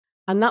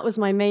And that was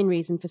my main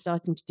reason for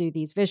starting to do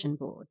these vision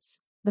boards.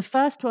 The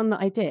first one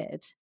that I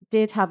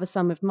did have a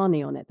sum of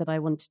money on it that I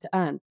wanted to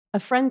earn. A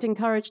friend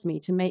encouraged me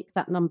to make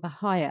that number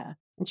higher.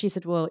 And she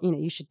said, well,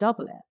 you should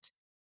double it.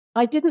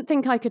 I didn't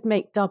think I could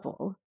make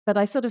double, but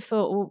I sort of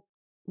thought, well,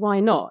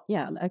 why not?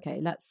 Yeah, okay,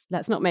 let's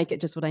not make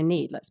it just what I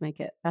need. Let's make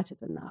it better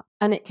than that.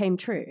 And it came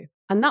true.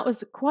 And that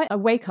was quite a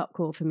wake-up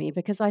call for me,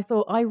 because I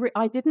thought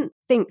I didn't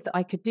think that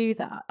I could do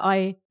that.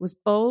 I was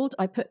bold.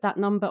 I put that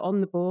number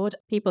on the board.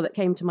 People that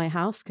came to my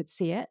house could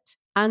see it.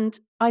 And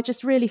I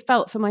just really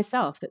felt for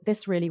myself that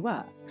this really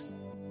works.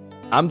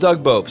 I'm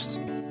Doug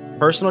Bopst,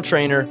 personal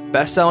trainer,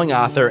 best-selling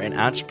author, and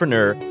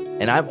entrepreneur,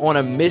 and I'm on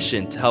a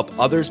mission to help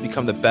others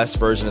become the best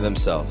version of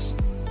themselves.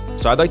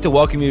 So I'd like to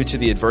welcome you to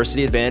the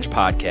Adversity Advantage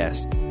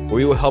podcast, where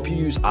we will help you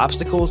use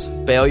obstacles,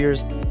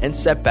 failures, and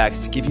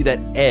setbacks to give you that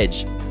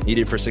edge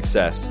needed for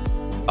success.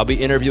 I'll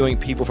be interviewing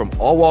people from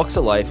all walks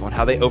of life on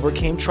how they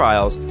overcame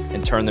trials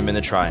and turned them into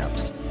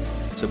triumphs.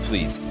 So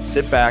please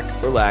sit back,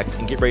 relax,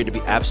 and get ready to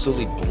be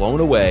absolutely blown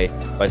away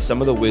by some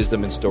of the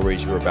wisdom and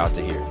stories you're about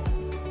to hear.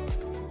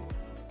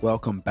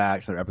 Welcome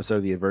back to another episode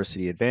of the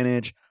Adversity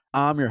Advantage.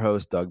 I'm your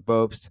host, Doug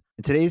Bopst,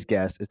 and today's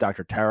guest is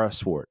Dr. Tara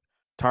Swart.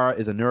 Tara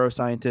is a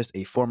neuroscientist,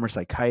 a former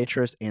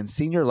psychiatrist, and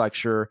senior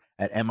lecturer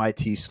at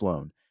MIT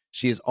Sloan.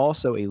 She is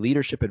also a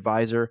leadership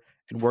advisor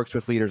and works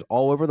with leaders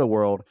all over the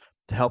world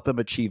to help them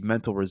achieve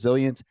mental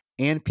resilience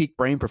and peak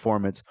brain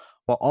performance,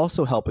 while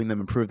also helping them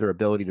improve their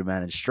ability to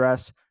manage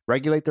stress,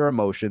 regulate their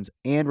emotions,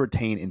 and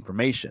retain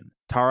information.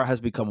 Tara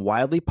has become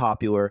widely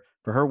popular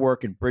for her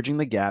work in bridging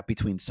the gap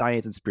between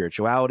science and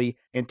spirituality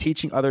and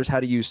teaching others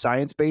how to use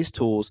science-based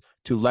tools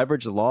to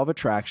leverage the law of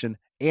attraction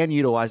and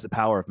utilize the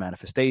power of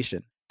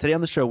manifestation. Today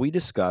on the show, we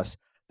discuss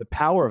the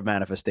power of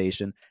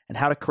manifestation and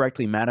how to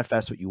correctly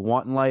manifest what you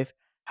want in life,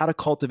 how to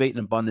cultivate an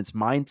abundance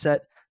mindset,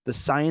 the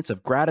science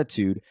of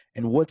gratitude,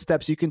 and what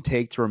steps you can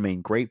take to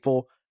remain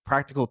grateful,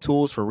 practical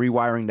tools for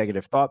rewiring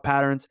negative thought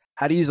patterns,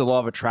 how to use the law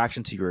of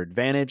attraction to your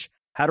advantage,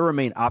 how to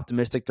remain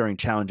optimistic during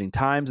challenging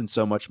times, and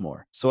so much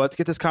more. So let's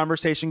get this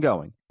conversation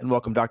going and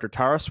welcome Dr.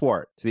 Tara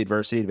Swart to the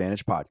Adversity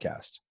Advantage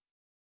podcast.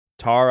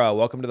 Tara,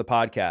 welcome to the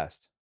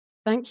podcast.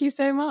 Thank you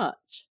so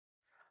much.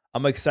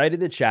 I'm excited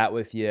to chat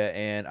with you,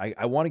 and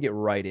I want to get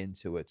right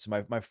into it.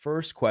 So my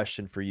first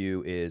question for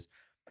you is,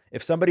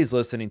 if somebody's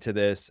listening to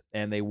this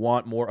and they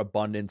want more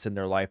abundance in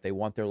their life, they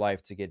want their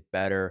life to get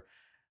better,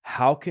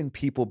 how can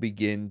people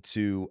begin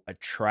to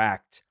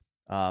attract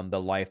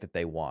the life that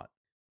they want?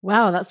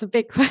 Wow, that's a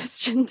big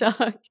question,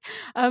 Doug.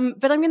 But I'm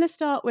going to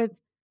start with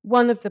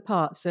one of the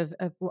parts of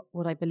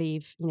what I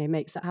believe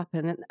makes it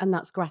happen, and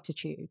that's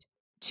gratitude.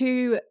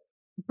 To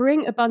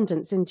bring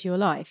abundance into your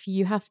life,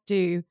 you have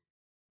to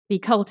be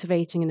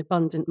cultivating an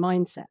abundant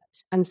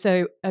mindset. And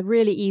so a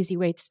really easy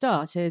way to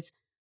start is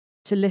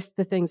to list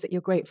the things that you're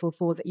grateful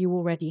for that you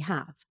already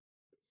have.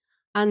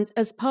 And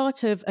as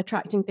part of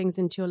attracting things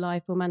into your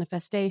life or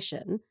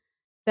manifestation,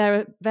 there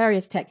are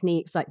various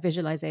techniques like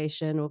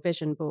visualization or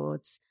vision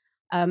boards.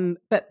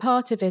 But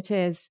part of it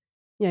is,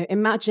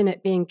 imagine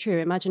it being true.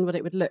 Imagine what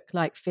it would look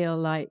like, feel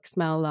like,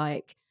 smell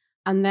like.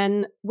 And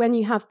then when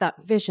you have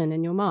that vision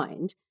in your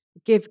mind,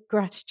 give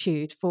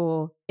gratitude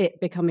for it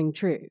becoming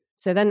true.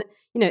 So then,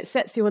 it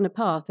sets you on a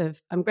path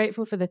of, I'm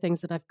grateful for the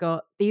things that I've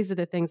got. These are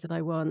the things that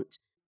I want.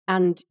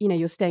 And,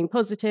 you're staying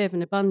positive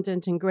and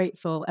abundant and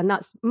grateful. And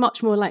that's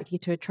much more likely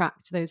to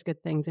attract those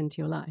good things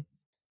into your life.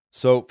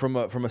 So from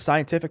a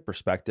scientific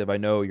perspective, I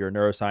know you're a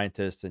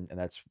neuroscientist and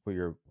that's what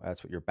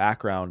your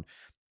background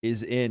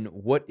is in.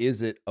 What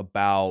is it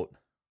about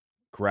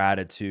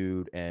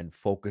gratitude and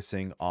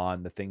focusing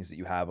on the things that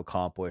you have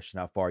accomplished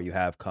and how far you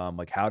have come?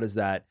 Like, how does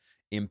that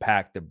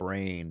impact the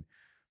brain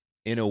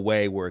in a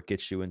way where it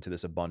gets you into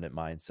this abundant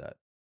mindset?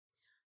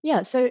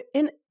 Yeah. So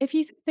if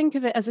you think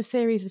of it as a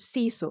series of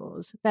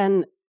seesaws,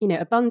 then,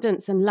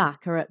 abundance and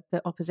lack are at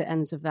the opposite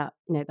ends of that,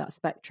 that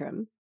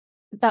spectrum.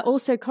 That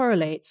also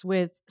correlates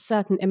with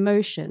certain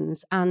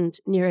emotions and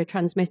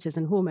neurotransmitters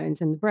and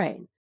hormones in the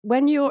brain.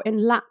 When you're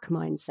in lack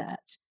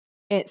mindset,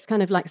 it's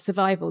kind of like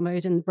survival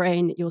mode in the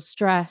brain. You're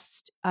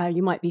stressed.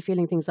 You might be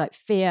feeling things like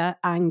fear,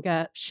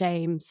 anger,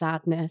 shame,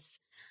 sadness.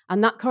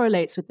 And that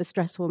correlates with the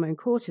stress hormone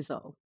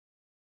cortisol.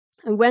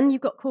 And when you've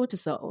got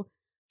cortisol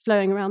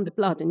flowing around the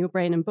blood in your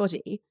brain and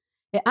body,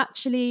 it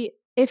actually,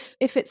 if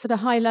it's at a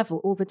high level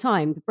all the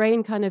time, the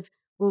brain kind of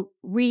will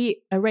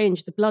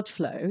rearrange the blood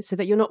flow so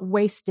that you're not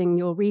wasting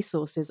your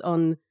resources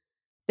on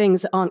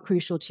things that aren't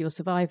crucial to your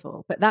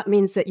survival. But that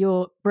means that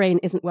your brain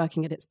isn't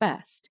working at its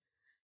best.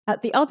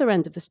 At the other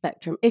end of the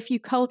spectrum, if you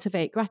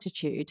cultivate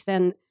gratitude,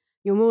 then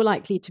you're more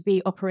likely to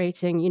be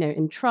operating,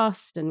 in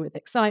trust and with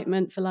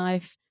excitement for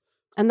life.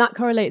 And that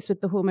correlates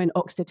with the hormone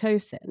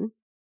oxytocin.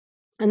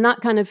 And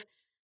that kind of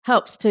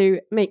helps to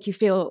make you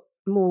feel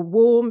more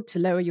warm, to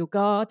lower your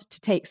guard,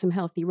 to take some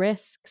healthy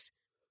risks.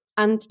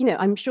 And,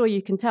 I'm sure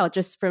you can tell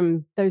just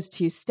from those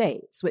two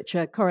states, which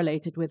are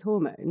correlated with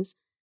hormones,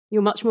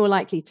 you're much more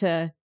likely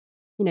to,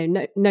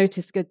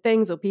 notice good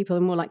things, or people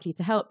are more likely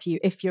to help you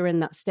if you're in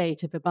that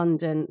state of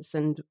abundance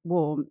and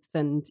warmth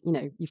and,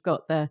 you've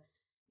got the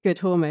good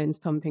hormones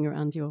pumping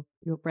around your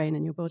brain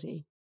and your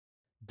body.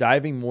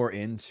 Diving more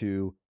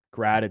into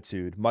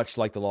gratitude, much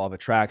like the law of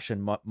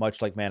attraction,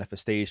 much like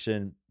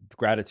manifestation,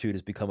 gratitude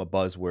has become a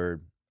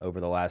buzzword over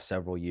the last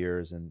several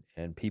years,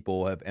 and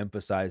people have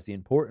emphasized the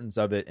importance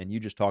of it. And you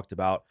just talked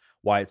about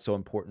why it's so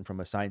important from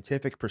a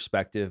scientific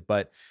perspective.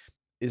 But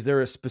is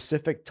there a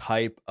specific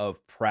type of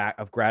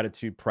of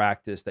gratitude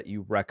practice that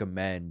you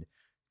recommend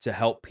to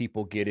help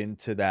people get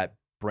into that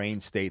brain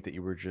state that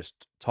you were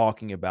just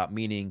talking about?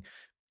 Meaning,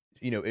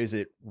 is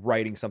it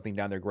writing something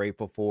down they're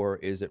grateful for?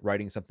 Is it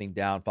writing something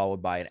down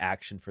followed by an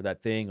action for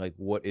that thing? Like,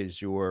 what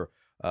is your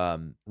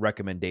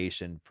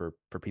recommendation for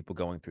people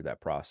going through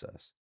that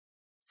process?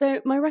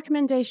 So my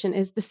recommendation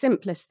is the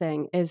simplest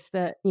thing is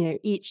that,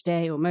 each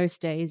day or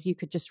most days you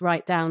could just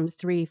write down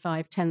 3,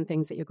 5, 10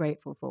 things that you're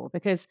grateful for,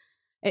 because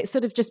it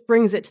sort of just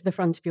brings it to the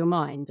front of your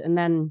mind, and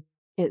then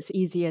it's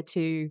easier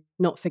to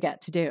not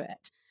forget to do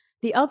it.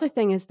 The other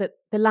thing is that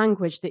the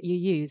language that you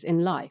use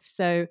in life.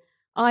 So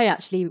I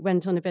actually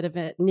went on a bit of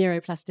a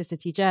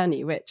neuroplasticity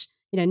journey, which,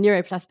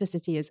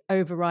 neuroplasticity is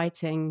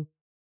overwriting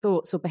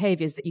thoughts or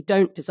behaviors that you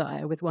don't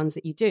desire with ones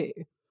that you do.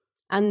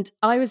 And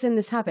I was in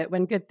this habit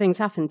when good things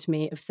happened to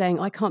me of saying,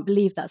 I can't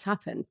believe that's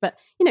happened, but,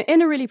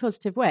 in a really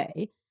positive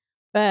way.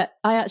 But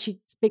I actually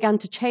began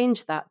to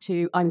change that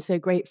to, I'm so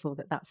grateful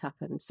that that's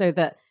happened, so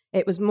that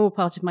it was more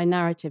part of my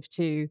narrative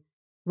to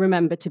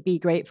remember to be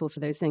grateful for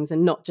those things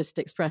and not just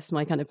express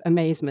my kind of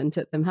amazement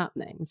at them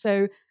happening.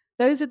 So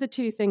those are the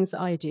two things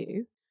that I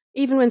do.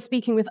 Even when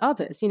speaking with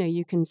others,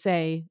 you can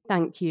say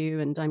thank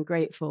you and I'm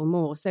grateful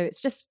more. So it's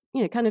just,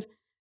 kind of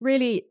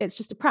really, it's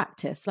just a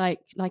practice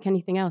like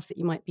anything else that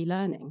you might be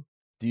learning.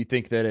 Do you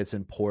think that it's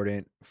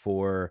important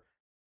for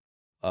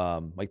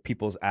like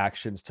people's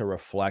actions to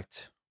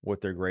reflect what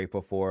they're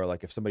grateful for?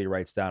 Like if somebody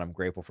writes down, I'm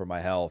grateful for my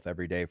health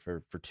every day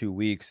for 2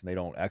 weeks and they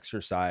don't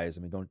exercise,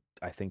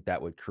 I think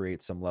that would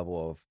create some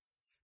level of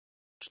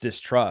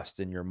distrust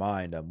in your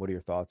mind. What are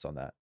your thoughts on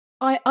that?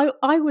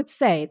 I would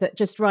say that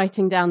just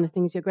writing down the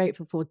things you're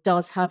grateful for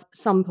does have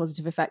some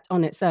positive effect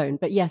on its own.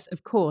 But yes,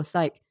 of course,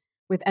 like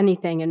with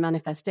anything in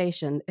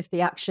manifestation, if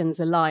the actions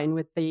align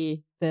with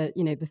the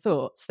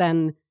thoughts,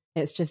 then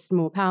it's just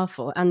more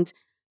powerful. And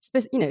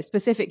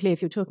specifically,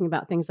 if you're talking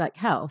about things like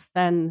health,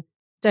 then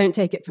don't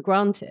take it for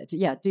granted.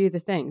 Yeah, do the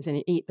things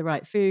and eat the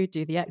right food,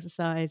 do the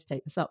exercise,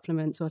 take the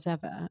supplements,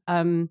 whatever.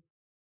 And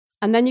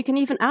then you can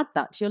even add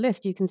that to your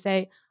list. You can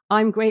say,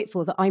 I'm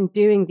grateful that I'm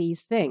doing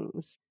these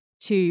things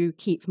to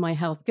keep my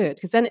health good,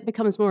 because then it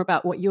becomes more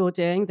about what you're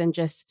doing than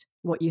just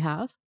what you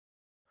have.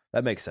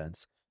 That makes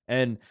sense.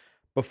 And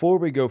before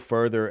we go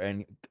further,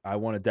 and I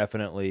want to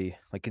definitely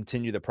like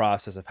continue the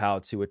process of how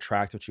to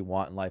attract what you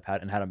want in life,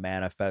 and how to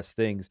manifest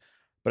things.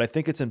 But I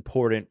think it's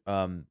important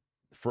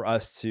for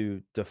us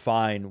to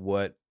define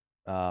what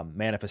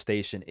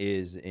manifestation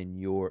is in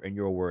your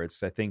words.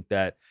 'Cause I think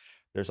that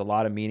there's a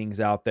lot of meanings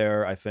out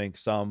there. I think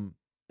some,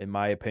 in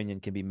my opinion,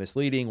 can be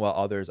misleading, while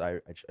others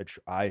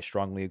I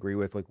strongly agree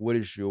with. Like, what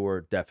is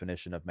your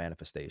definition of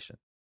manifestation?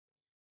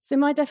 So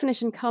my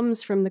definition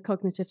comes from the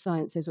cognitive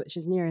sciences, which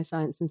is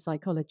neuroscience and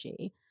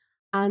psychology.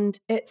 And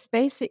it's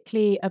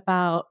basically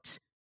about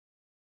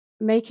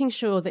making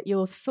sure that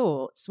your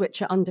thoughts,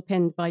 which are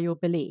underpinned by your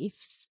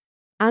beliefs,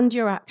 and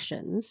your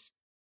actions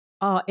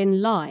are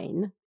in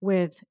line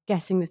with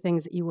getting the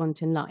things that you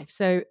want in life.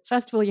 So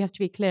first of all, you have to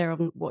be clear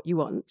on what you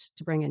want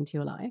to bring into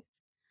your life.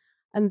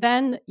 And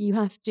then you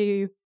have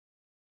to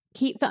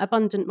keep that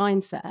abundant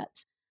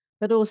mindset,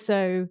 but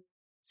also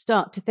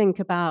start to think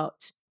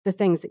about the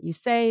things that you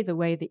say, the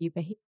way that you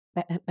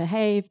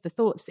behave, the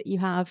thoughts that you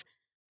have.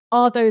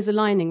 Are those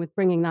aligning with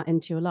bringing that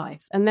into your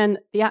life? And then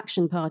the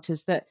action part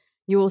is that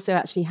you also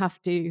actually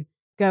have to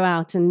go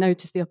out and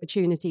notice the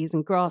opportunities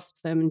and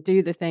grasp them and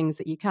do the things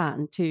that you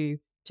can to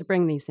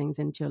bring these things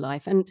into your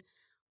life. And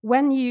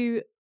when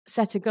you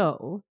set a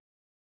goal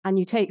and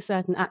you take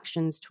certain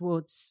actions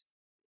towards,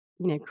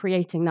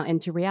 creating that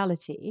into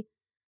reality,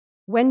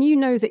 when you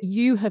know that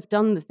you have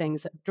done the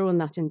things that have drawn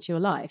that into your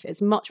life,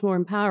 it's much more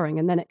empowering.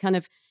 And then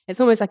it's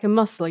almost like a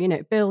muscle,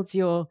 it builds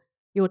your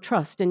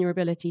trust in your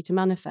ability to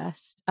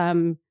manifest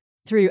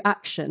through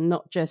action,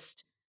 not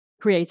just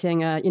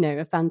creating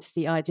a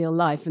fantasy ideal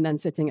life and then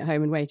sitting at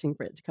home and waiting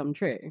for it to come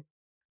true.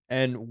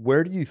 And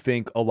where do you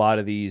think a lot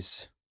of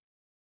these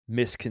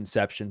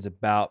misconceptions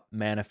about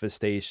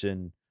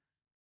manifestation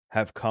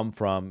have come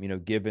from,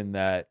 given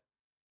that,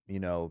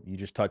 you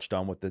just touched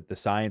on what the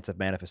science of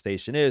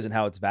manifestation is and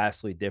how it's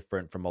vastly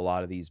different from a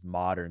lot of these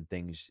modern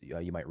things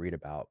you might read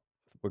about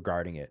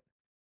regarding it?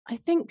 I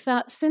think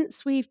that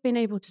since we've been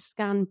able to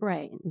scan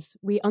brains,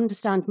 we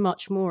understand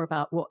much more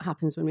about what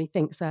happens when we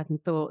think certain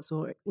thoughts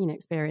or,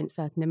 experience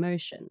certain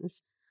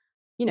emotions.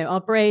 Our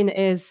brain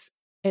it's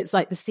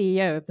like the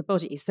CEO of the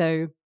body.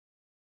 So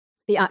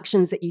the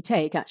actions that you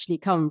take actually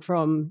come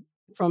from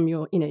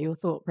your, your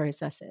thought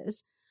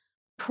processes.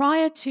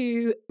 Prior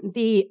to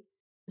the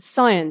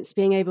science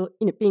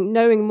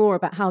knowing more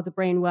about how the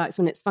brain works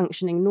when it's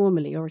functioning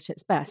normally or at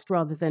its best,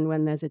 rather than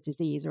when there's a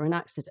disease or an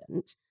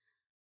accident,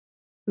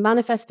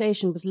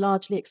 manifestation was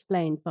largely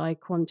explained by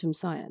quantum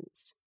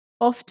science.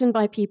 often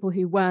by people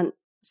who weren't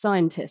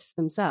scientists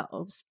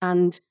themselves.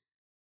 And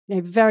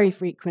very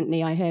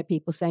frequently I hear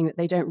people saying that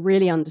they don't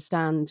really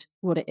understand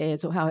what it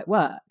is or how it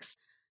works.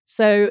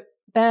 So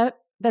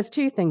there's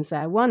two things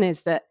there. One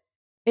is that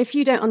if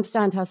you don't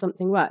understand how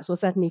something works, or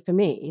certainly for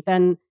me,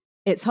 then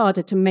it's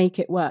harder to make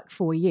it work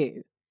for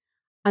you.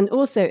 And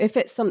also, if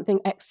it's something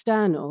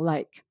external,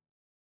 like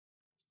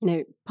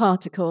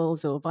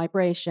particles or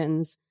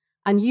vibrations,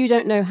 and you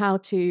don't know how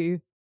to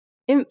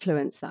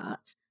influence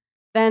that,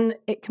 then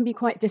it can be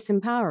quite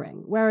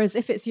disempowering. Whereas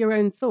if it's your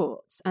own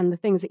thoughts and the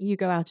things that you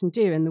go out and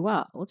do in the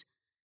world,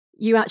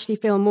 you actually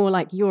feel more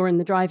like you're in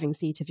the driving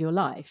seat of your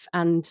life.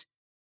 And,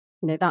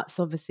 that's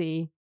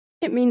obviously,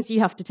 it means you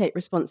have to take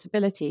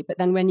responsibility. But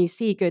then when you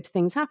see good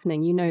things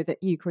happening, you know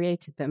that you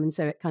created them. And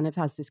so it kind of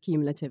has this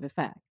cumulative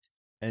effect.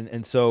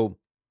 And so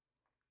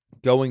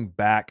going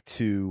back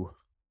to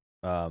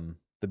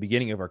the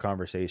beginning of our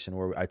conversation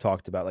where I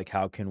talked about like,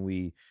 how can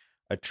we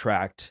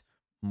attract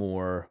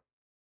more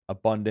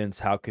abundance?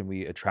 How can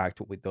we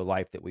attract the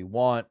life that we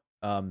want?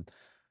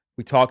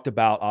 We talked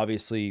about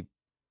obviously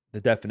the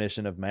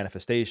definition of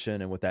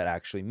manifestation and what that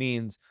actually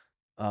means.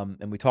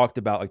 And we talked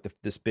about like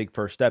this big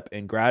first step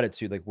in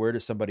gratitude. Like, where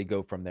does somebody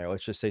go from there?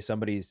 Let's just say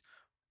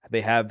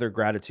they have their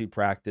gratitude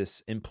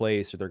practice in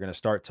place, or they're going to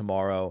start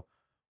tomorrow.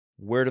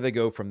 Where do they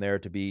go from there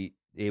to be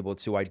able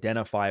to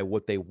identify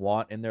what they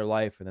want in their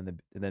life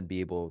and then be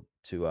able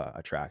to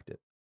attract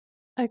it?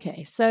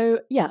 Okay,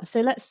 so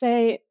let's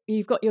say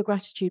you've got your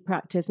gratitude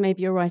practice.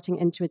 Maybe you're writing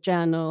into a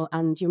journal,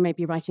 and you're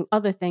maybe writing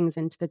other things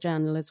into the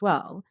journal as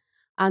well.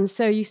 And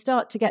so you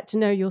start to get to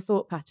know your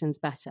thought patterns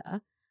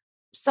better.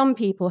 Some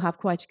people have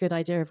quite a good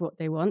idea of what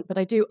they want, but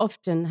I do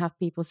often have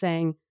people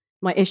saying,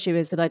 my issue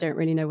is that I don't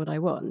really know what I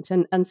want.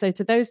 And so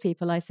to those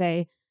people, I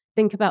say,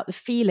 think about the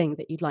feeling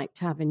that you'd like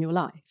to have in your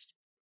life.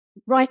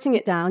 Writing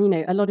it down,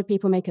 a lot of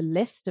people make a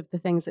list of the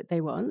things that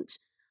they want,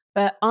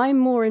 but I'm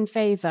more in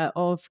favor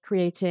of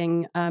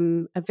creating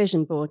a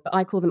vision board, but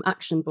I call them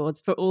action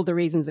boards for all the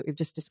reasons that we've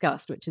just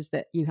discussed, which is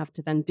that you have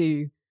to then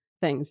do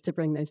things to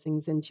bring those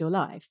things into your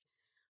life.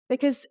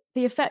 Because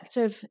the effect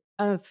of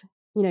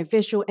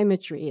visual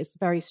imagery is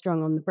very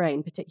strong on the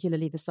brain,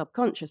 particularly the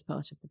subconscious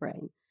part of the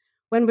brain.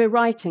 When we're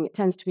writing, it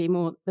tends to be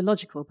more the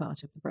logical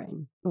part of the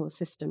brain, or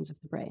systems of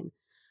the brain.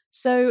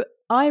 So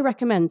I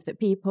recommend that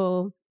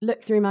people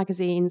look through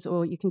magazines,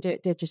 or you can do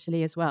it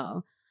digitally as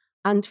well,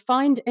 and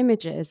find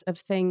images of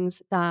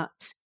things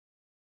that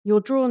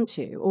you're drawn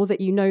to or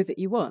that you know that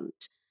you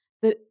want.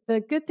 The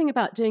good thing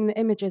about doing the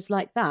images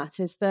like that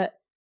is that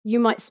you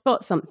might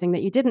spot something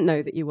that you didn't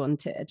know that you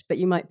wanted, but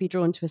you might be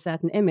drawn to a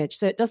certain image.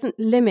 So it doesn't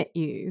limit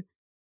you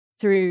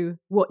through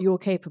what you're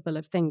capable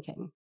of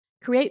thinking.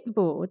 Create the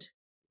board,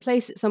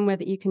 place it somewhere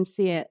that you can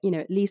see it,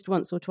 at least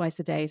once or twice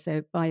a day.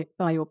 So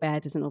by your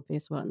bed is an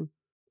obvious one.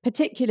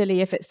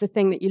 Particularly if it's the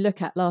thing that you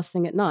look at last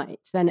thing at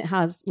night, then it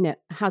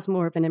has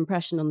more of an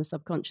impression on the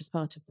subconscious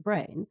part of the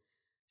brain.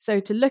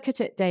 So to look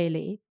at it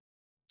daily,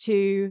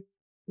 to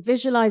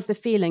visualize the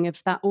feeling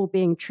of that all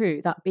being true,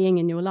 that being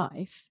in your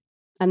life,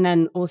 and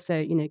then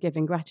also,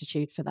 giving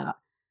gratitude for that.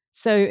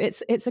 So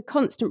it's a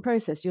constant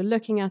process. You're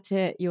looking at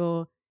it,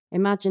 you're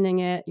imagining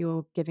it,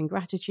 you're giving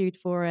gratitude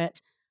for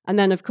it. And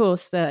then, of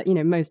course, the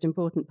most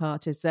important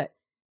part is that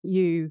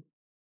you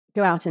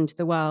go out into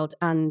the world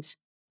and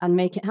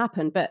make it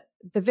happen. But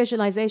the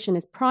visualization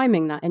is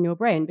priming that in your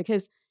brain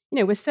because,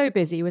 we're so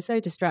busy, we're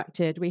so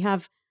distracted. We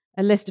have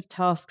a list of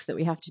tasks that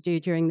we have to do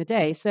during the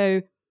day.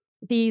 So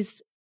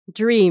these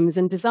dreams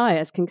and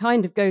desires can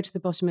kind of go to the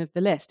bottom of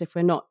the list if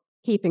we're not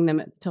keeping them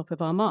at the top of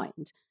our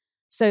mind.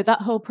 So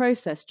that whole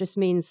process just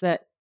means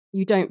that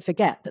you don't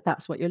forget that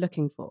that's what you're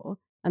looking for.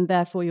 And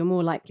therefore, you're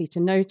more likely to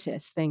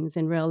notice things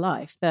in real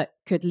life that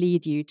could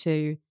lead you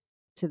to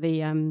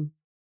the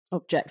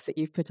objects that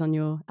you've put on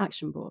your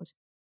action board.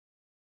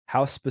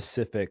 How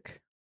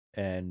specific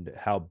and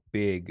how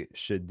big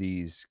should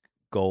these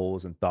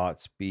goals and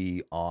thoughts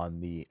be on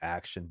the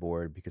action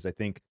board? Because I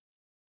think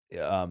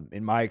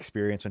in my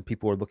experience, when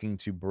people are looking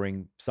to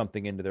bring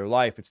something into their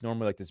life, it's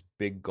normally like this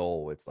big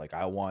goal. It's like,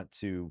 I want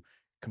to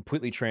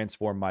completely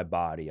transform my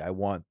body. I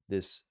want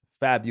this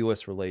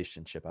fabulous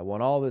relationship. I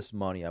want all this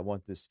money. I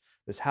want this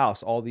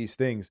house, all these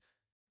things.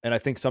 And I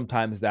think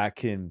sometimes that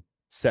can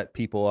set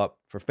people up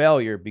for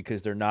failure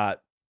because they're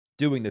not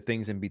doing the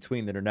things in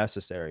between that are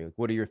necessary.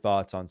 What are your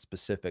thoughts on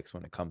specifics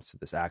when it comes to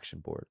this action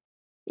board?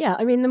 Yeah,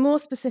 I mean, the more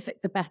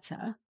specific, the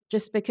better.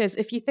 Just because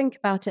if you think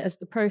about it as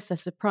the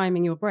process of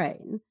priming your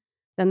brain,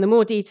 then the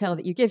more detail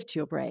that you give to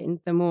your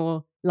brain, the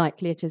more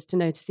likely it is to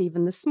notice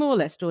even the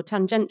smallest or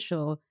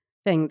tangential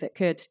thing that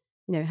could,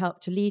 help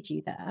to lead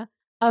you there.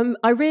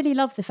 I really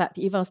love the fact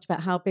that you've asked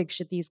about how big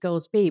should these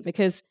goals be,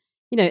 because,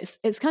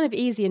 it's kind of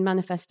easy in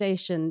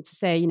manifestation to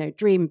say,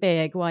 dream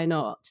big, why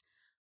not?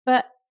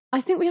 But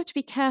I think we have to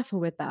be careful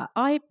with that.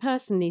 I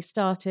personally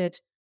started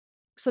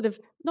sort of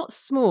not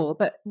small,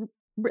 but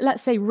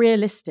let's say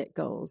realistic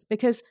goals,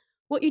 because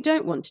what you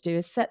don't want to do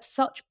is set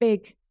such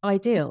big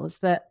ideals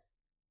that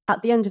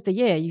at the end of the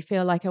year, you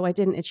feel like, oh, I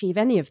didn't achieve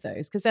any of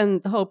those, because then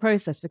the whole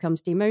process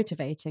becomes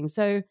demotivating.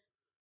 So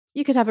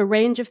You could have a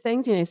range of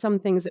things, some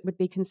things that would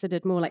be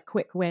considered more like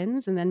quick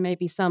wins, and then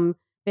maybe some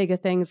bigger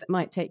things that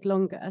might take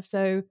longer.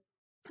 So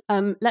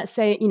let's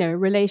say, a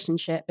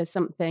relationship is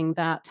something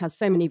that has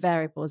so many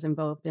variables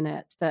involved in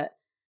it that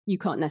you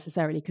can't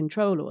necessarily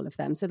control all of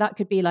them. So that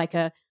could be like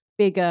a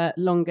bigger,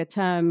 longer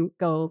term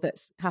goal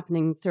that's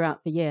happening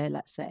throughout the year,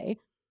 let's say.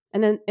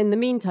 And then in the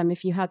meantime,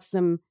 if you had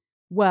some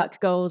work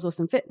goals or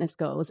some fitness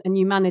goals and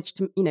you manage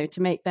to,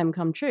 to make them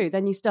come true,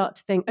 then you start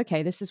to think,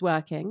 okay, this is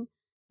working.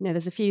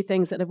 There's a few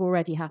things that have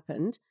already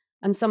happened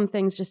and some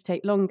things just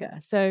take longer.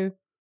 So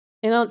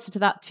in answer to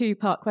that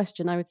two-part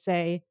question, I would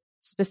say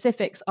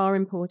specifics are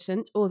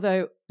important,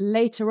 although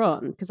later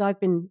on, because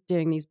I've been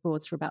doing these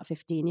boards for about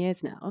 15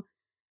 years now,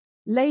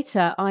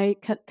 later I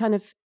kind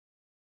of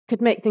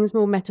could make things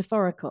more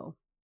metaphorical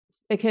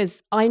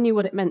because I knew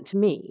what it meant to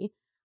me.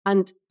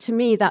 And to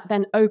me, that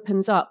then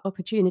opens up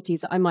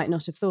opportunities that I might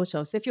not have thought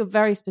of. So if you're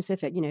very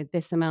specific,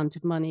 this amount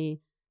of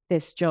money,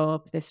 this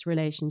job, this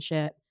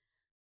relationship,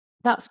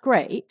 that's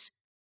great.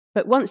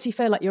 But once you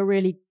feel like you're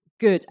really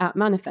good at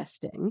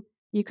manifesting,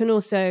 you can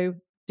also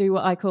do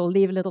what I call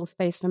leave a little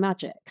space for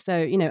magic.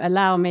 So,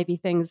 allow maybe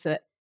things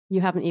that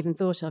you haven't even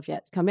thought of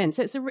yet to come in.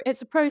 So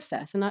it's a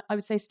process. And I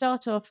would say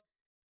start off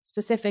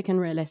specific and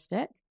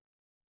realistic.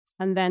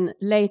 And then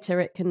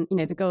later it can,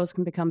 the goals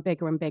can become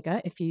bigger and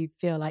bigger if you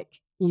feel like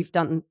you've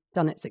done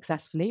it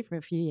successfully for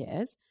a few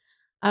years.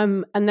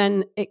 And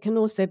then it can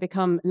also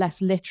become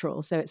less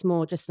literal. So it's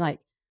more just like,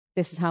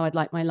 this is how I'd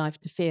like my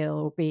life to feel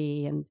or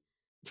be. And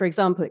for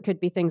example, it could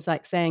be things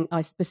like saying,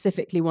 I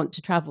specifically want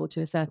to travel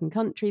to a certain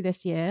country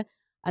this year.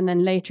 And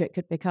then later it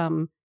could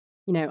become,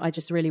 I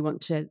just really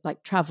want to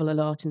like travel a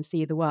lot and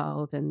see the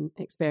world and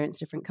experience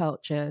different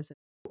cultures.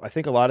 I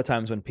think a lot of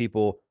times when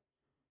people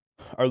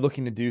are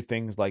looking to do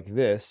things like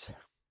this,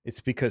 it's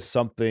because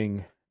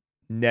something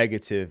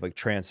negative like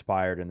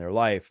transpired in their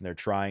life and they're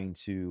trying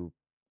to,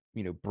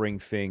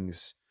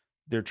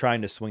 they're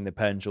trying to swing the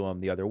pendulum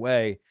the other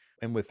way.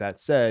 And with that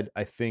said,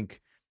 I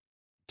think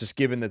just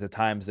given that the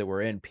times that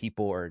we're in,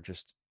 people are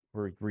just,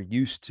 we're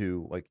used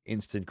to like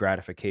instant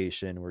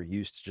gratification. We're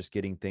used to just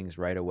getting things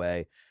right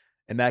away.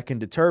 And that can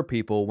deter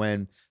people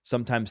when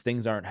sometimes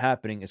things aren't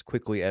happening as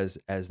quickly as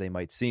they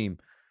might seem.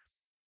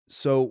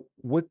 So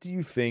what do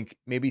you think,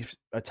 maybe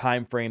a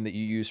time frame that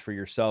you use for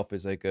yourself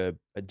is like a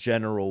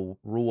general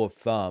rule of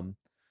thumb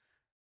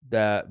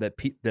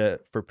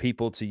for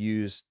people to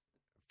use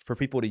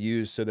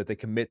so that they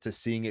commit to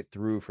seeing it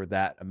through for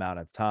that amount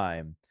of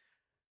time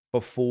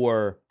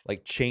before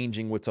like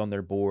changing what's on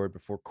their board,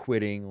 before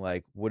quitting?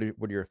 Like what are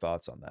your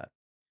thoughts on that?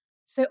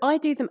 So I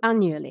do them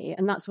annually,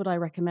 and that's what I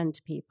recommend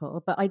to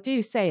people. But I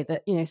do say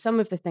that, some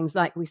of the things,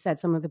 like we said,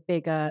 some of the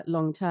bigger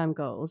long-term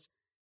goals,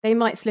 they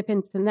might slip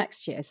into the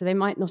next year. So they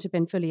might not have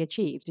been fully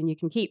achieved, and you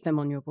can keep them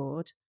on your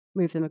board,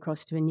 move them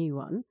across to a new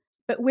one.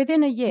 But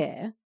within a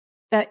year,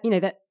 that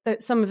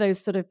some of those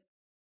sort of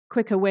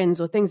quicker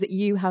wins or things that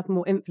you have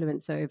more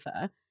influence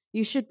over,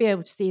 you should be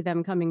able to see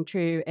them coming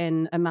true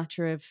in a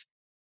matter of,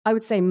 I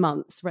would say,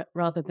 months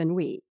rather than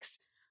weeks.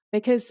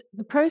 Because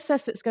the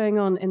process that's going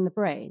on in the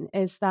brain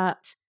is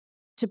that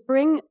to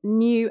bring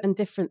new and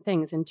different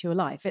things into your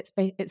life, it's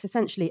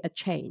essentially a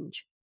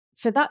change.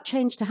 For that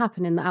change to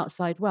happen in the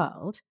outside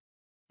world,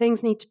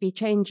 things need to be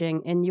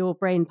changing in your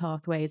brain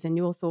pathways, in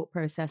your thought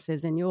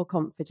processes, in your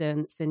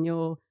confidence, in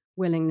your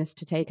willingness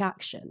to take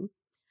action.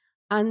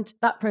 And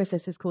that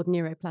process is called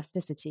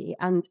neuroplasticity.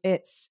 And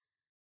it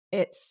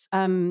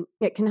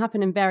can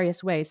happen in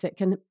various ways. So it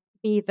can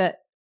be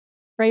that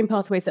brain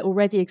pathways that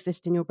already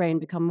exist in your brain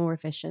become more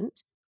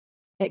efficient.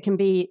 It can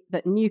be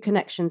that new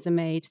connections are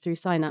made through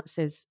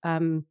synapses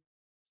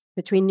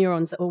between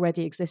neurons that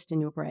already exist in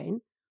your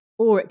brain.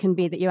 Or it can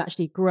be that you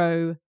actually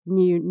grow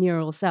new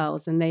neural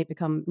cells and they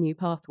become new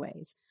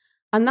pathways.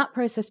 And that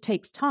process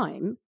takes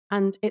time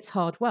and it's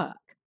hard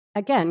work.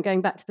 Again,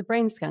 going back to the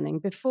brain scanning,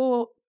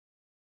 before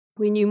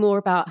we knew more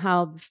about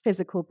how the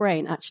physical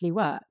brain actually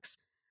works,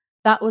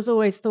 that was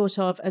always thought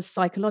of as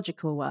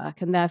psychological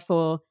work, and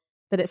therefore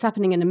that it's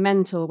happening in a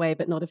mental way,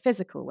 but not a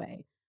physical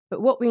way.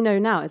 But what we know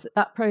now is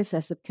that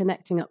process of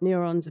connecting up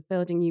neurons, of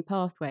building new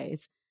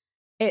pathways,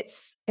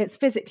 it's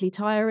physically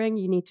tiring.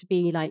 You need to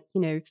be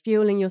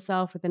fueling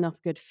yourself with enough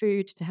good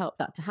food to help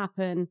that to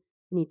happen.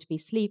 You need to be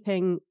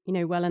sleeping,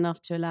 well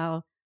enough to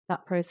allow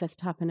that process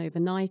to happen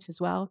overnight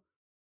as well.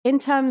 In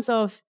terms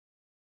of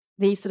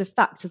the sort of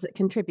factors that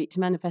contribute to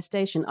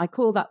manifestation, I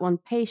call that one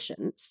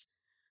patience.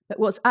 But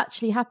what's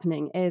actually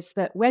happening is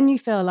that when you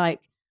feel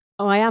like,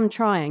 oh, I am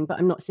trying, but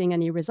I'm not seeing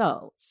any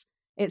results,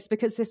 it's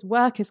because this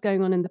work is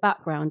going on in the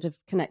background of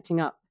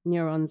connecting up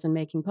neurons and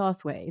making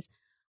pathways.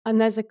 And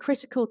there's a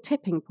critical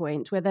tipping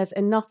point where there's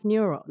enough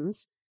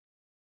neurons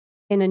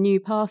in a new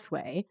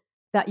pathway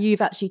that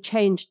you've actually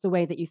changed the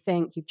way that you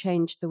think, you've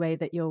changed the way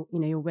that your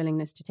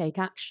willingness to take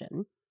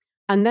action.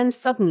 And then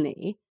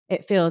suddenly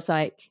it feels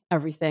like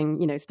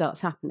everything,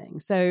 starts happening.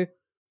 So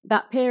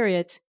that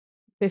period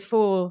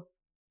before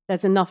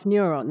there's enough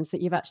neurons that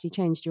you've actually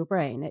changed your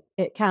brain,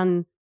 it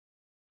can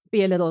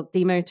be a little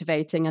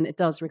demotivating and it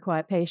does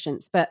require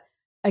patience. But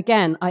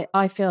again,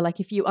 I feel like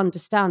if you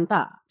understand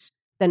that,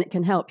 then it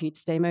can help you to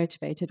stay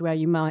motivated where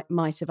you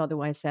might have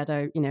otherwise said,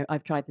 oh,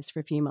 I've tried this for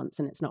a few months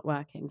and it's not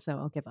working, so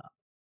I'll give up.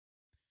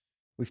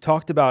 We've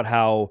talked about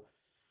how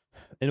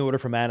in order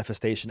for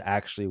manifestation to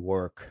actually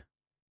work,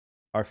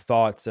 our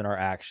thoughts and our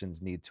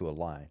actions need to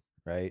align,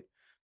 right?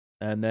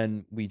 And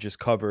then we just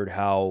covered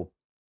how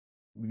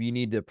we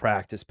need to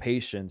practice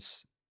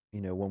patience,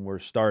 when we're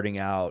starting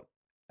out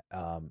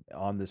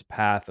on this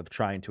path of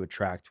trying to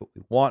attract what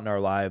we want in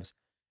our lives,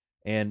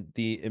 and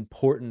the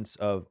importance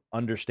of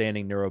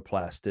understanding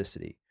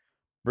neuroplasticity.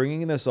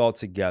 Bringing this all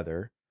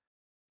together,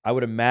 I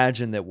would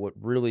imagine that what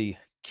really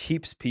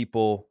keeps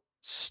people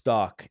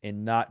stuck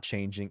and not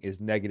changing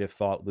is negative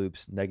thought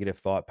loops, negative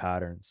thought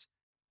patterns.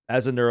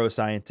 As a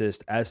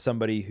neuroscientist, as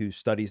somebody who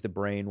studies the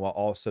brain while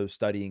also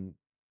studying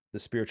the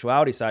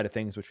spirituality side of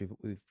things, which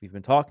we've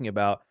been talking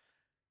about,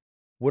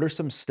 what are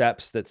some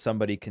steps that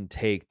somebody can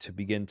take to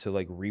begin to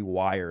like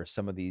rewire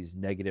some of these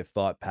negative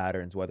thought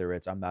patterns, whether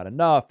it's I'm not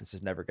enough, this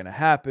is never going to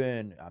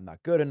happen, I'm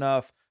not good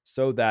enough,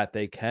 so that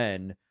they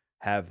can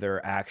have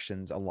their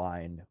actions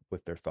align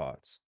with their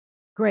thoughts?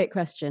 Great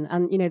question.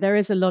 And, there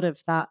is a lot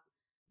of that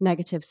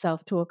negative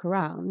self-talk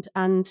around.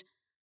 And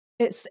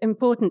it's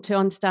important to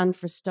understand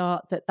for a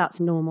start that that's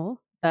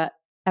normal, that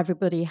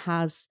everybody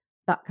has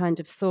that kind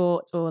of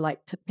thought or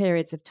like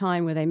periods of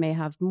time where they may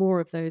have more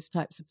of those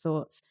types of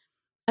thoughts.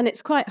 And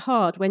it's quite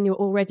hard when you're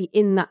already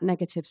in that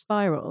negative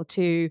spiral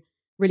to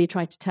really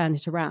try to turn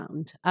it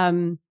around.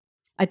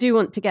 I do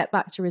want to get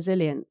back to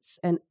resilience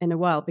in a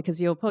while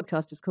because your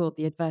podcast is called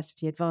The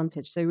Adversity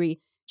Advantage. So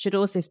we should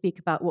also speak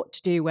about what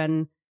to do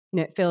when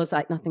it feels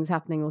like nothing's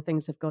happening or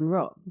things have gone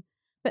wrong.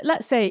 But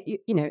let's say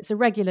it's a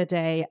regular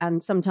day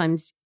and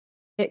sometimes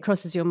it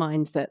crosses your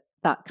mind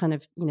that kind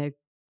of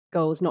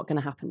goal is not going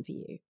to happen for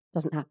you. It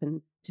doesn't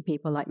happen to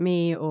people like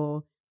me,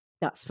 or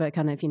that's for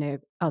kind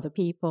of other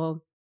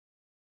people.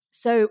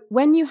 So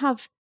when you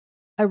have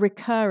a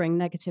recurring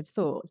negative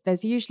thought,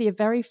 there's usually a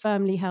very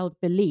firmly held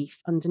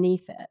belief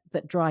underneath it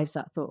that drives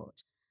that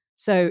thought.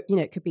 So,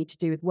 it could be to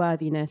do with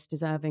worthiness,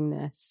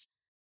 deservingness.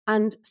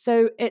 And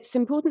so it's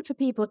important for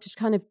people to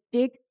kind of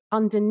dig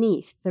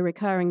underneath the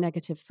recurring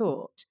negative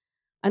thought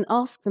and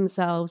ask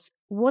themselves,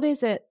 what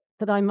is it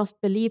that I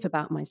must believe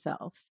about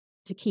myself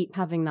to keep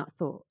having that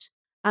thought?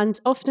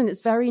 And often it's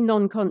very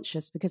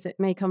non-conscious because it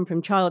may come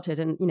from childhood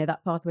and,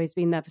 that pathway's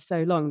been there for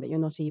so long that you're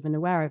not even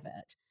aware of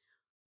it.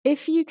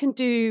 If you can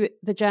do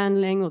the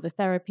journaling or the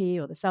therapy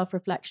or the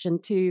self-reflection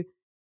to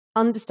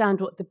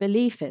understand what the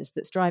belief is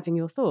that's driving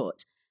your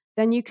thought,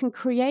 then you can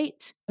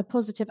create a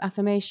positive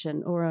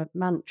affirmation or a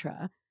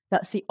mantra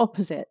that's the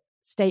opposite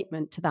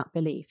statement to that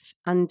belief.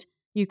 And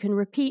you can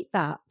repeat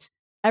that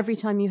every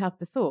time you have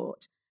the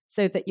thought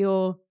so that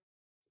you're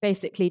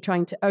basically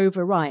trying to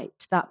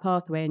overwrite that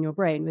pathway in your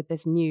brain with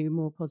this new,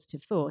 more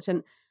positive thought.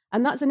 And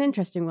that's an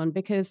interesting one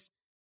because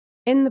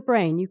in the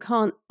brain, you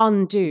can't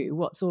undo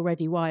what's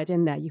already wired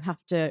in there. You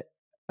have to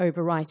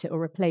overwrite it or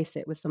replace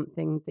it with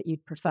something that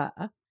you'd prefer.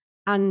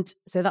 And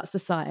so that's the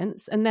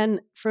science. And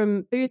then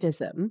from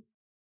Buddhism,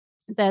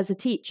 there's a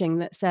teaching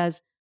that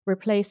says,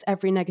 replace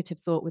every negative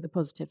thought with a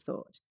positive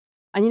thought.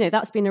 And,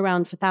 that's been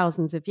around for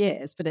thousands of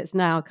years, but it's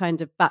now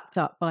kind of backed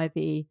up by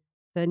the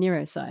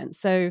neuroscience.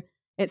 So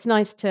it's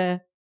nice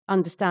to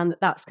understand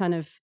that that's kind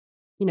of,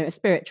 a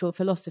spiritual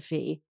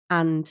philosophy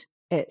and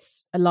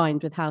it's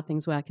aligned with how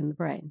things work in the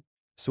brain.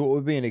 So what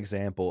would be an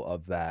example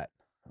of that?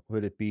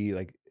 Would it be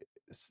like,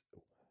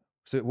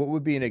 so what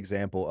would be an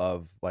example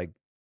of like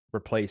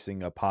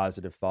replacing a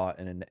positive thought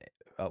and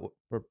what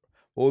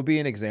would be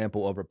an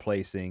example of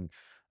replacing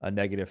a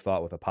negative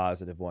thought with a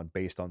positive one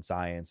based on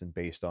science and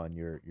based on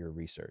your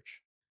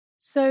research?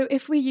 So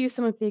if we use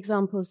some of the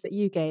examples that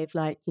you gave,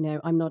 like,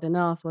 I'm not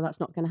enough or that's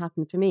not going to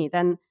happen for me,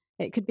 then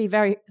it could be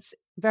very,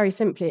 very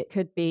simply, it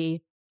could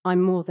be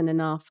I'm more than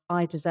enough.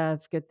 I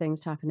deserve good things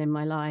to happen in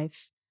my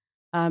life.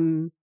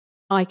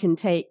 I can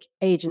take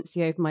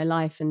agency over my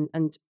life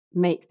and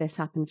make this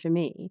happen for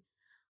me.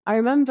 I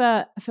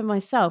remember for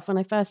myself, when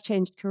I first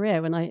changed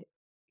career, when I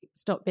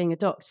stopped being a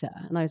doctor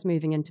and I was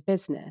moving into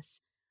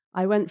business,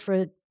 I went for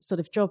a sort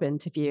of job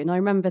interview. And I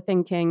remember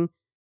thinking,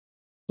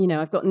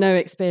 I've got no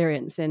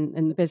experience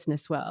in the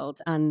business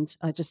world and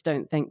I just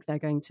don't think they're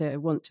going to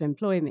want to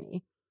employ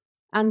me.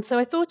 And so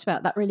I thought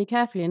about that really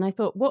carefully. And I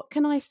thought, what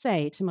can I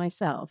say to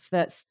myself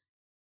that's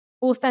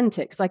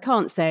authentic? Because I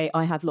can't say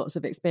I have lots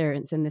of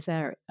experience in this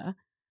area.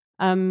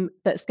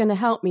 That's going to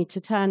help me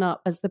to turn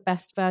up as the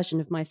best version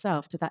of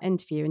myself to that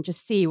interview and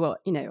just see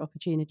what,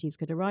 opportunities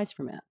could arise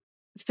from it.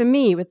 For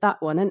me, with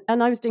that one,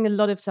 and I was doing a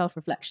lot of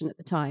self-reflection at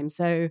the time.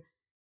 So,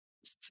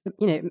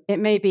 it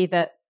may be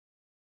that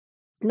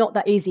not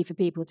that easy for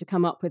people to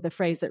come up with a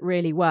phrase that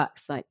really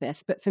works like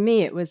this. But for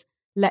me, it was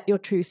let your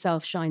true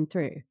self shine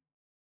through.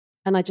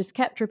 And I just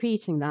kept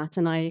repeating that.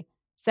 And I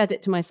said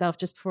it to myself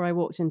just before I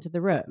walked into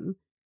the room.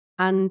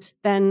 And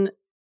then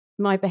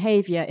my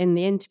behavior in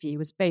the interview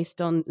was based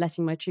on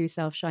letting my true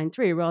self shine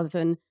through rather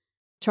than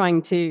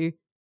trying to,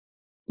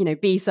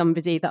 be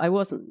somebody that I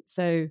wasn't.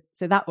 So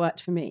that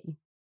worked for me.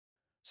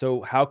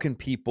 So how can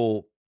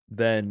people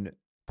then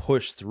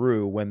push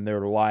through when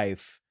their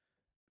life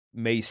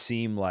may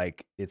seem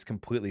like it's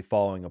completely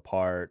falling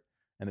apart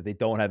and that they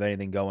don't have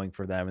anything going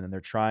for them. And then they're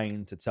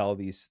trying to tell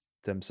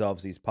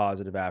themselves these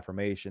positive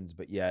affirmations,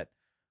 but yet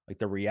like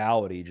the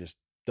reality just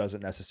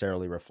doesn't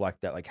necessarily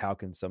reflect that. Like, how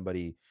can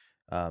somebody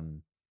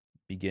um,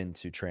 begin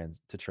to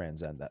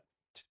transcend that,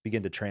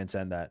 begin to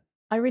transcend that?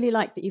 I really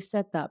like that you've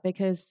said that,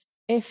 because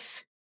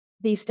if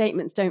these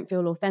statements don't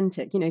feel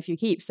authentic, if you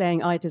keep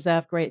saying I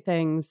deserve great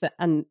things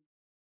and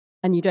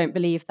you don't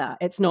believe that,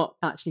 it's not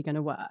actually going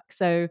to work.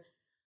 So,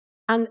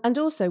 and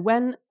also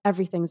when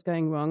everything's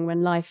going wrong,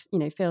 when life,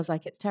 feels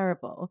like it's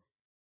terrible,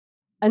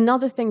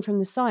 another thing from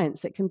the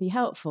science that can be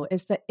helpful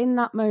is that in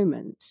that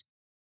moment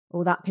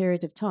or that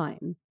period of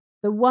time,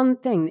 the one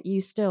thing that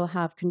you still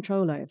have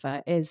control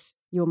over is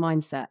your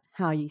mindset,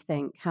 how you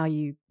think, how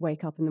you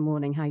wake up in the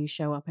morning, how you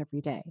show up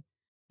every day.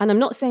 And I'm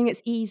not saying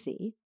it's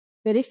easy,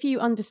 but if you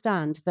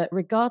understand that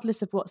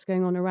regardless of what's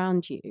going on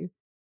around you,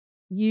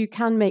 you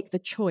can make the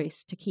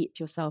choice to keep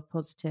yourself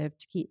positive,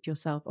 to keep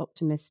yourself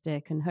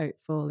optimistic and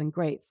hopeful and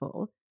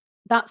grateful,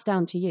 that's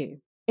down to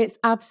you. It's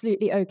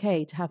absolutely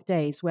okay to have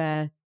days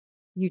where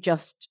you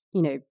just,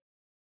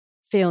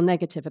 feel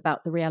negative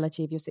about the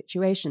reality of your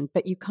situation,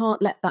 but you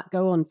can't let that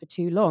go on for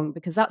too long,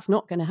 because that's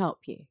not going to help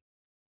you.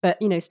 But,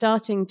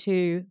 starting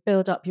to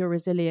build up your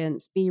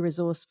resilience, be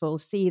resourceful,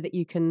 see that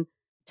you can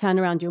turn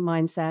around your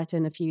mindset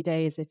in a few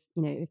days if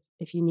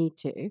you need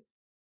to,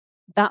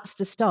 that's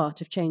the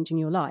start of changing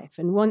your life.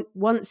 And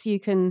once you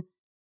can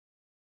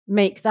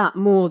make that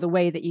more the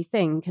way that you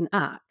think and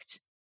act,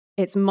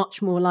 it's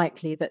much more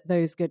likely that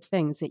those good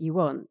things that you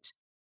want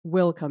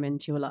will come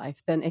into your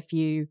life than if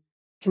you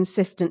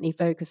consistently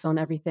focus on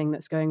everything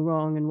that's going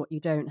wrong and what you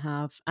don't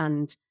have,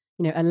 and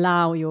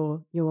allow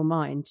your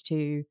mind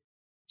to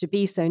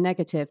be so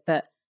negative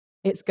that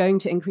it's going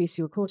to increase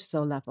your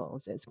cortisol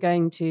levels, it's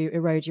going to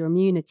erode your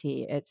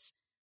immunity, it's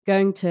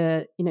going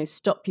to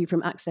stop you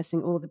from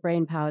accessing all the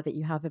brain power that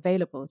you have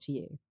available to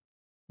you.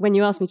 When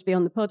you asked me to be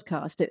on the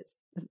podcast, it's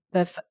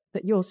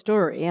that your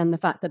story and the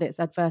fact that it's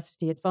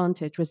adversity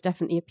advantage was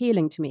definitely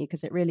appealing to me,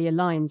 because it really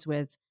aligns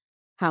with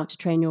how to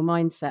train your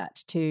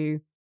mindset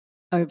to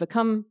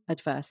overcome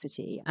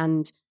adversity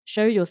and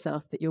show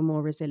yourself that you're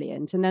more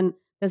resilient. And then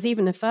there's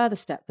even a further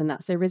step than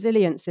that. So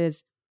resilience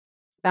is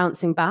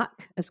bouncing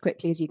back as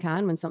quickly as you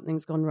can when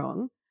something's gone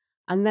wrong.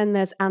 And then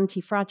there's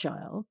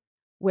anti-fragile,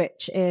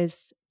 which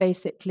is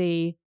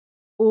basically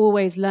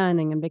always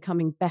learning and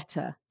becoming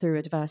better through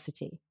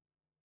adversity.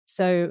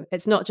 So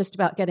it's not just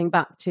about getting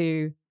back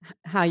to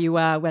how you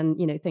were when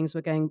things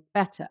were going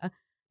better,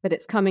 but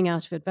it's coming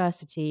out of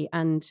adversity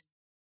and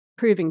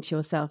proving to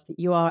yourself that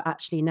you are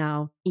actually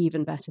now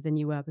even better than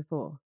you were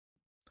before.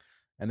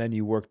 And then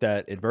you work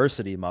that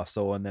adversity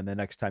muscle, and then the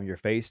next time you're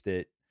faced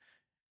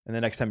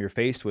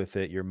with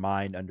it, your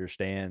mind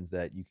understands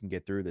that you can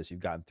get through this. You've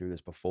gotten through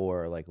this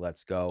before. Like,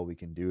 let's go. We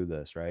can do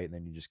this, right? And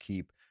then you just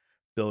keep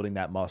building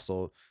that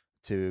muscle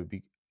to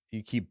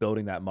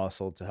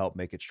help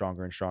make it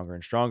stronger and stronger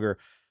and stronger.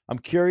 I'm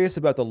curious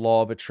about the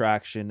law of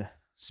attraction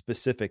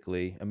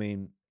specifically. I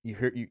mean, you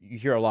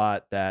hear a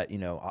lot that,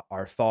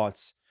 our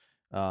thoughts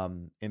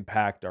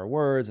impact our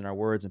words, and our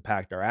words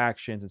impact our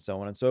actions, and so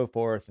on and so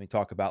forth. And we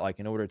talk about, like,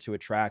 in order to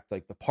attract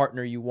like the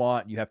partner you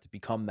want, you have to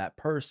become that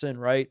person,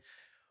 right?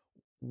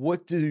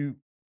 What do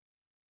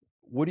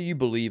you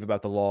believe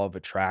about the law of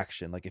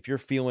attraction? Like, if you're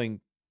feeling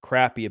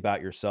crappy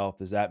about yourself,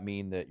 does that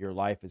mean that your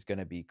life is going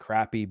to be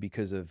crappy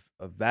because of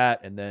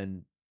that? And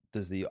then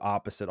does the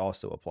opposite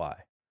also apply?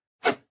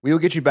 We will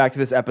get you back to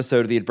this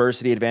episode of the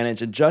Adversity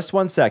Advantage in just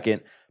 1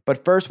 second,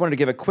 but first wanted to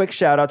give a quick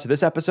shout out to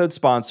this episode's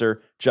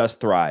sponsor, Just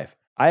Thrive.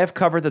 I have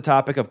covered the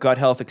topic of gut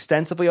health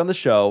extensively on the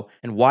show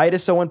and why it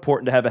is so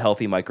important to have a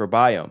healthy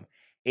microbiome.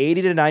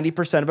 80 to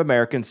 90% of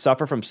Americans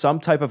suffer from some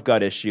type of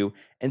gut issue,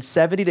 and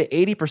 70 to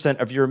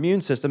 80% of your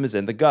immune system is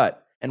in the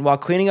gut. And while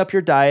cleaning up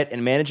your diet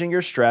and managing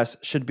your stress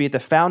should be at the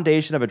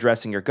foundation of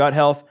addressing your gut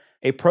health,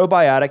 a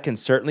probiotic can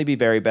certainly be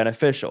very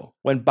beneficial.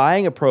 When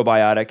buying a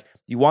probiotic,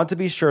 you want to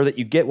be sure that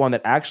you get one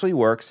that actually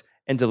works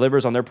and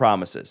delivers on their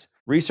promises.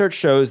 Research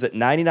shows that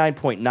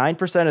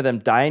 99.9% of them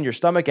die in your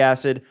stomach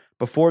acid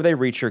before they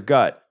reach your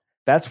gut.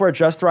 That's where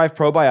Just Thrive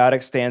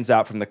Probiotics stands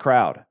out from the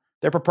crowd.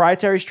 Their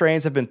proprietary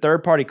strains have been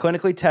third-party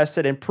clinically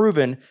tested and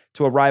proven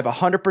to arrive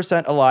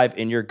 100% alive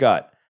in your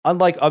gut,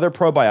 unlike other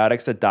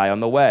probiotics that die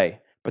on the way.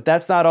 But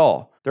that's not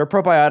all. Their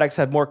probiotics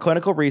have more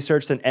clinical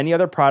research than any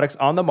other products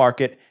on the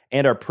market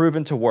and are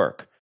proven to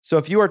work. So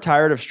if you are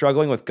tired of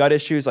struggling with gut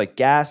issues like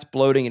gas,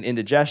 bloating, and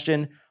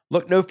indigestion,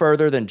 look no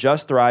further than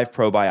Just Thrive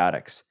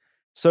Probiotics.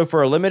 So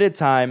for a limited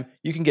time,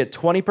 you can get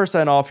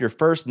 20% off your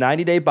first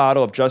 90-day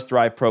bottle of Just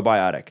Thrive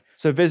Probiotic.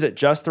 So visit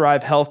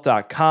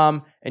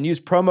justthrivehealth.com and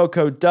use promo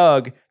code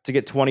Doug to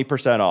get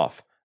 20%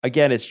 off.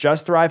 Again, it's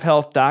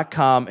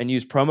justthrivehealth.com and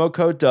use promo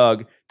code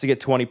Doug to get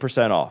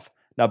 20% off.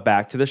 Now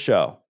back to the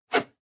show.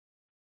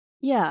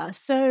 Yeah,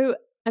 so,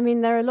 I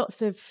mean, there are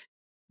lots of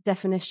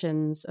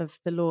definitions of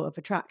the law of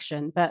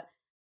attraction, but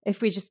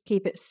if we just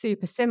keep it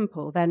super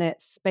simple, then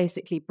it's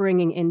basically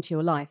bringing into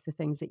your life the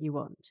things that you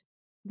want.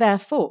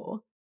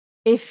 Therefore,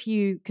 if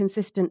you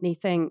consistently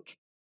think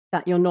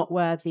that you're not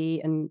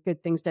worthy and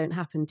good things don't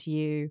happen to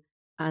you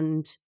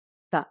and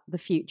that the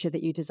future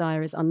that you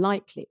desire is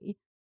unlikely,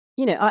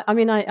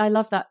 I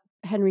love that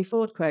Henry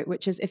Ford quote,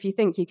 which is, if you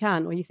think you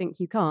can or you think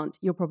you can't,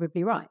 you're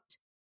probably right.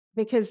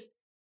 Because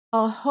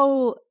our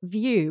whole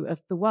view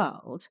of the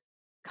world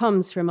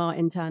comes from our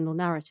internal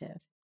narrative.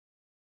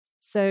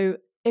 So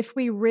if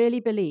we really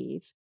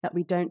believe that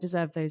we don't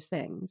deserve those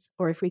things,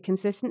 or if we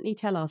consistently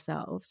tell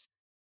ourselves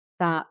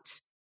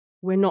that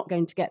we're not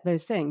going to get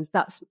those things,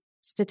 that's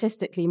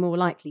statistically more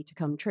likely to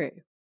come true.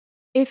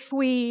 If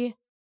we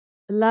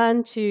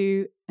learn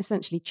to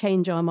essentially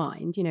change our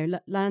mind,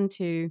 learn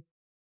to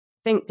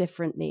think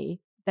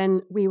differently,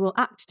 then we will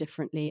act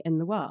differently in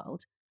the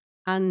world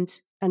and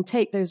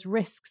take those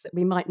risks that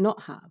we might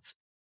not have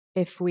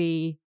if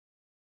we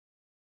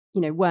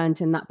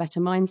weren't in that better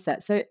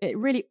mindset. So it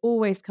really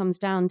always comes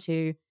down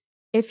to,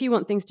 if you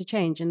want things to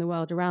change in the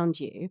world around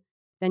you,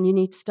 then you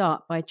need to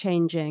start by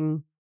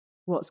changing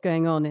what's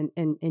going on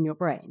in your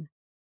brain.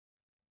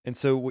 And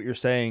so what you're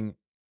saying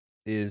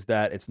is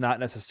that it's not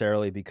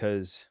necessarily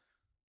because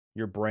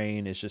your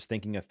brain is just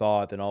thinking a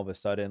thought, then all of a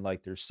sudden,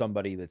 like, there's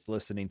somebody that's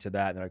listening to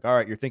that and they're like, all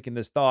right, you're thinking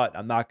this thought,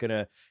 I'm not going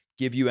to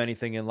give you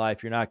anything in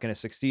life, you're not going to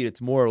succeed.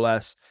 It's more or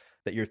less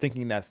that you're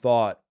thinking that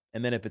thought,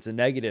 and then if it's a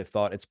negative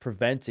thought, it's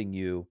preventing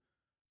you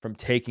from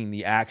taking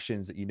the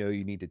actions that you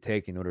need to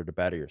take in order to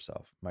better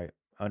yourself. Am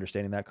I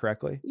understanding that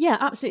correctly? Yeah,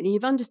 absolutely.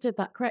 You've understood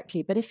that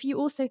correctly. But if you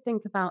also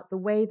think about the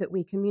way that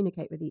we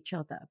communicate with each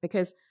other,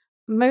 because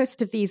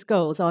most of these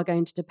goals are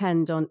going to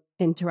depend on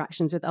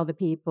interactions with other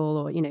people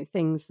or,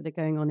 things that are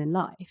going on in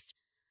life.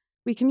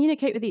 We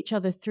communicate with each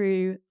other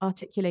through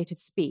articulated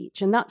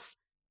speech. And that's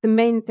the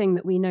main thing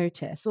that we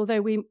notice,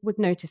 although we would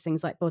notice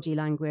things like body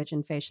language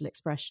and facial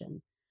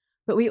expression.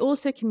 But we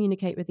also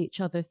communicate with each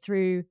other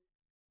through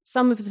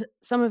some of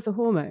the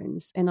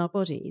hormones in our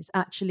bodies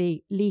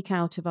actually leak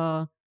out of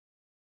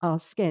our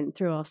skin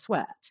through our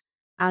sweat.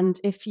 And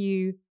if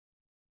you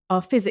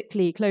are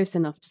physically close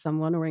enough to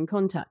someone or in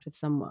contact with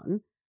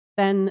someone,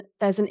 then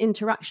there's an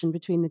interaction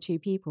between the two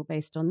people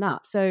based on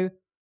that. So,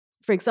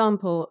 for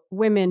example,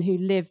 women who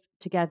live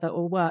together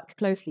or work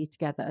closely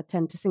together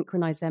tend to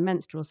synchronize their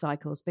menstrual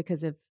cycles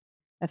because of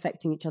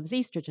affecting each other's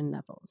estrogen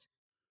levels.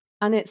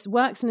 And it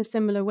works in a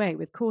similar way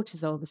with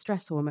cortisol, the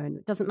stress hormone.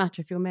 It doesn't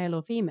matter if you're male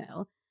or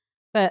female,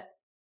 but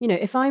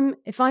if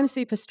I'm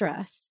super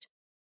stressed,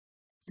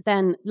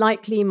 then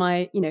likely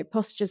my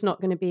posture's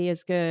not going to be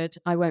as good.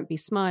 I won't be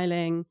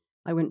smiling.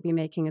 I wouldn't be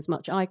making as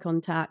much eye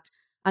contact.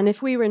 And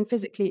if we were in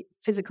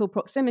physical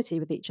proximity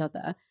with each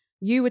other,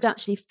 you would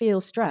actually feel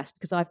stressed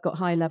because I've got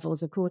high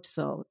levels of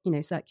cortisol,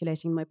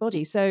 circulating in my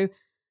body. So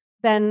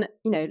then,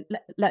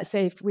 let's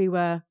say if we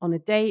were on a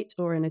date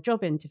or in a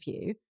job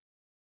interview,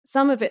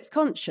 some of it's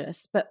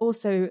conscious, but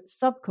also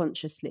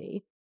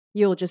subconsciously,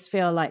 you'll just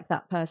feel like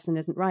that person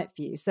isn't right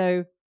for you.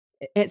 So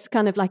it's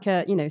kind of like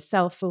a,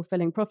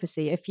 self-fulfilling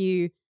prophecy. If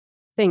you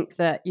think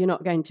that you're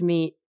not going to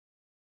meet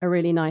a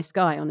really nice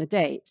guy on a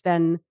date,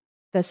 then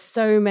there's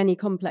so many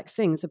complex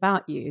things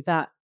about you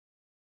that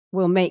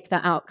will make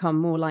that outcome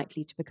more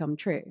likely to become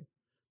true.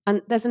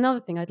 And there's another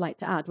thing I'd like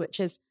to add, which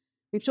is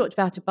we've talked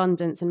about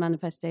abundance and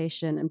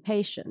manifestation and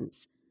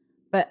patience.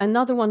 But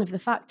another one of the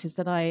factors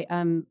that I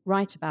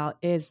write about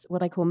is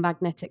what I call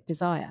magnetic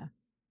desire.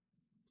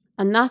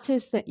 And that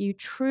is that you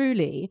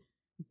truly,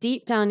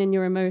 deep down in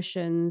your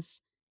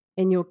emotions,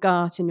 in your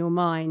gut, in your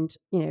mind,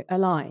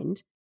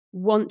 aligned,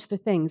 want the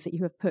things that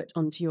you have put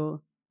onto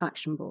your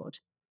action board.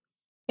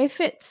 If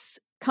it's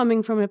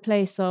coming from a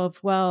place of,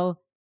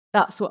 well,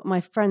 that's what my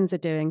friends are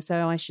doing,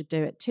 so I should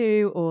do it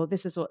too, or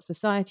this is what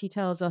society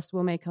tells us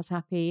will make us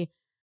happy,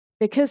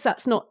 because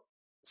that's not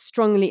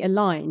strongly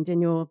aligned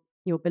in your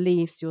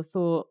beliefs, your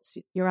thoughts,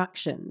 your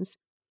actions,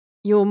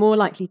 you're more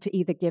likely to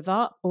either give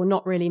up or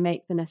not really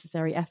make the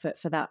necessary effort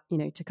for that,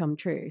 to come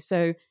true.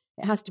 So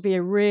it has to be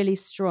a really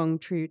strong,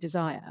 true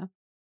desire,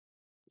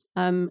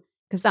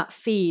 because that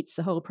feeds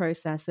the whole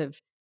process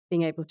of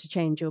being able to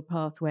change your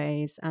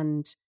pathways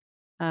and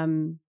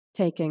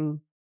taking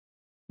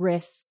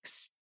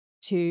risks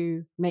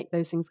to make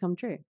those things come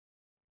true.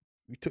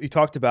 You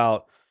talked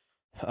about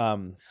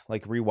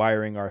like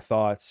rewiring our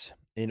thoughts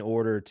in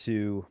order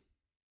to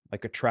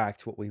like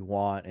attract what we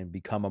want and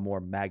become a more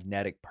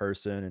magnetic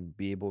person and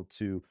be able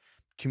to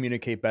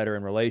communicate better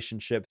in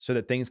relationships so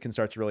that things can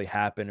start to really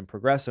happen and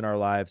progress in our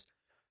lives.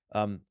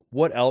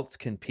 What else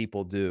can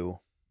people do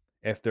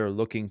if they're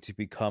looking to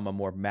become a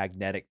more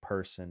magnetic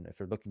person, if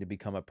they're looking to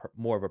become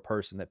more of a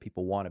person that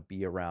people want to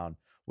be around?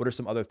 What are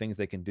some other things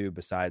they can do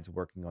besides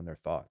working on their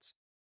thoughts?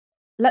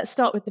 Let's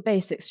start with the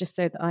basics just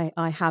so that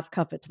I have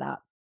covered that.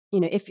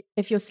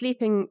 If you're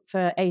sleeping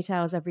for 8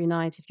 hours every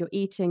night, if you're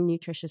eating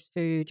nutritious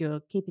food,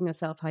 you're keeping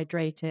yourself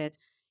hydrated,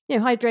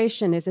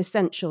 hydration is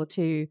essential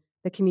to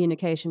the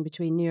communication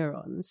between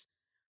neurons.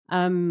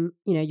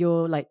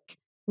 You're like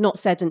not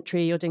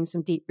sedentary, you're doing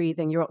some deep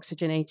breathing, you're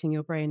oxygenating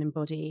your brain and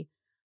body,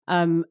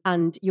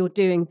 and you're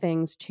doing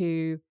things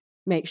to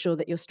make sure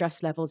that your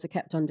stress levels are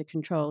kept under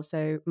control.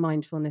 So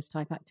mindfulness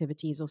type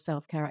activities or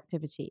self-care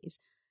activities.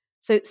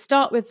 So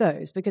start with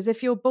those, because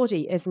if your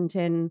body isn't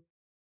in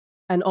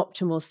an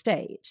optimal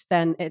state,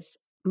 then it's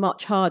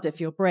much harder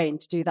for your brain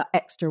to do that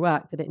extra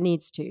work that it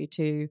needs to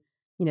to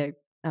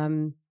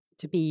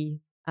be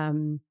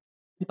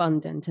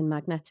abundant and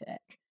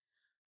magnetic.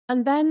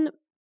 And then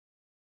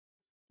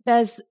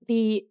there's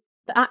the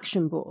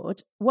action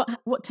board.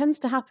 What tends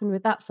to happen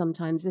with that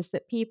sometimes is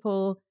that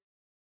people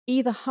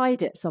either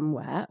hide it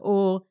somewhere,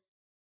 or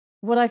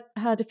what I've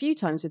heard a few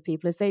times with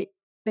people is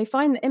they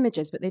find the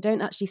images, but they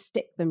don't actually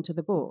stick them to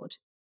the board.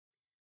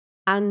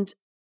 And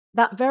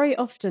that very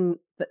often,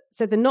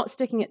 so the not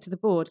sticking it to the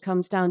board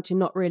comes down to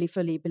not really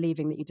fully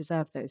believing that you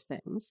deserve those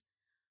things.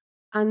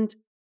 And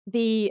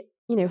the,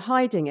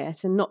 hiding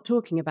it and not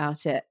talking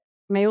about it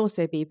may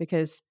also be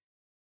because,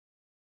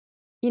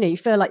 you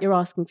feel like you're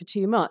asking for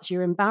too much.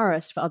 You're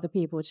embarrassed for other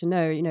people to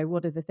know,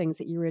 what are the things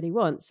that you really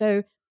want.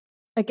 So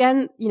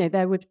again,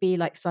 there would be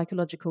like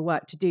psychological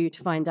work to do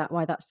to find out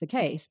why that's the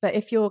case. But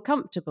if you're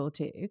comfortable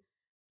to,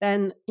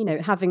 then,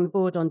 having the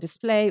board on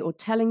display or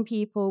telling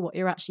people what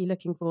you're actually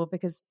looking for,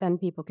 because then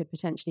people could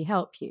potentially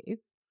help you.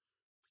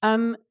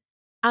 And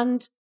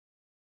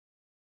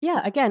yeah,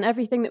 again,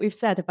 everything that we've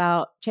said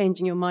about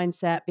changing your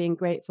mindset, being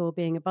grateful,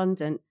 being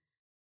abundant,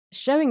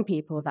 showing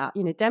people that,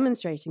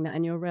 demonstrating that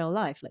in your real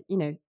life,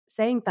 like,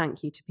 saying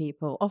thank you to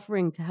people,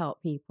 offering to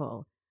help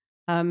people,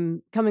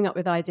 coming up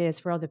with ideas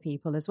for other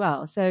people as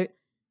well. So,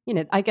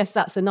 I guess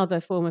that's another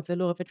form of the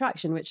law of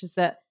attraction, which is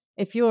that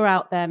if you're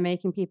out there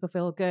making people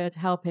feel good,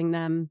 helping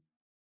them,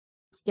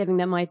 giving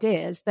them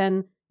ideas,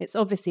 then it's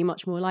obviously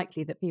much more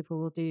likely that people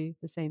will do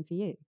the same for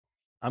you.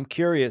 I'm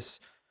curious,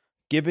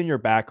 given your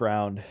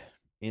background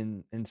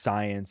in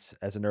science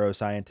as a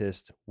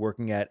neuroscientist,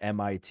 working at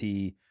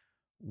MIT,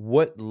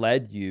 what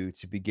led you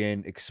to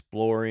begin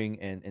exploring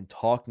and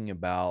talking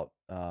about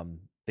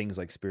things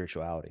like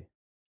spirituality?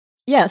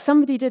 Yeah,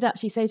 somebody did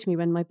actually say to me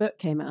when my book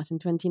came out in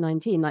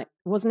 2019, like,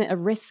 wasn't it a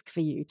risk for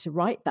you to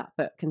write that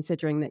book,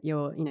 considering that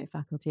you're,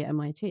 faculty at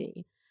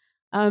MIT?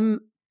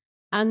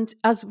 And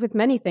as with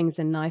many things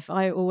in life,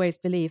 I always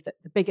believe that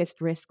the biggest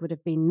risk would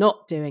have been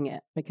not doing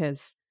it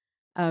because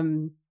I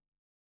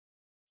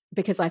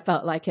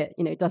felt like it,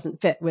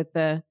 doesn't fit with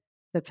the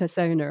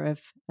persona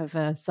of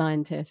a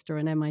scientist or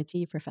an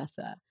MIT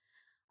professor.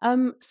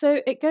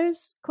 So it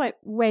goes quite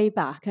way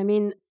back. I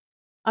mean,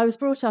 I was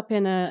brought up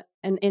in an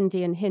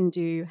Indian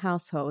Hindu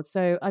household,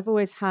 so I've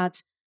always had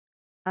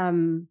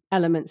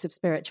elements of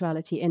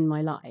spirituality in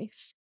my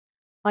life.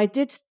 I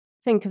did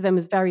think of them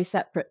as very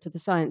separate to the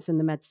science and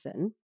the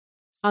medicine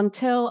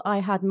until I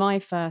had my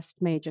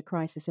first major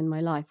crisis in my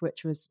life,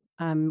 which was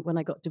when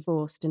I got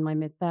divorced in my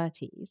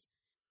mid-30s.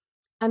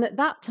 And at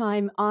that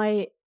time,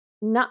 I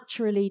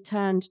naturally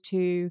turned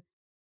to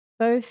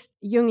both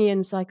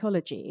Jungian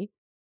psychology,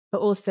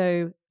 but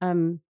also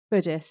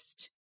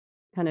Buddhist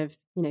kind of,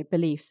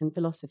 beliefs and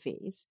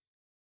philosophies.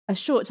 A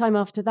short time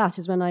after that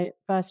is when I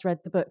first read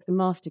the book, The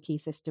Master Key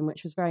System,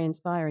 which was very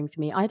inspiring for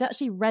me. I'd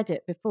actually read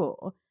it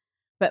before,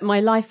 but my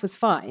life was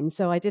fine,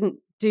 so I didn't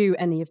do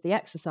any of the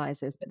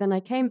exercises. But then I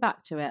came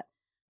back to it,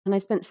 and I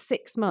spent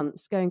 6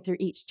 months going through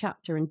each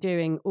chapter and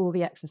doing all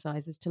the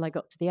exercises till I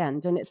got to the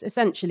end. And it's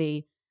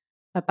essentially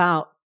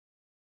about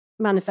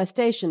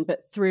manifestation,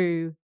 but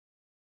through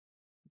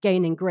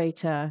gaining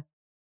greater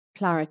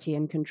clarity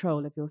and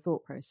control of your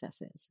thought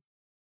processes.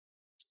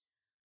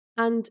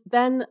 And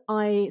then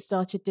I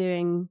started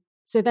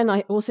so then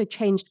I also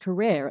changed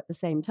career at the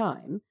same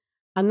time.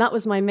 And that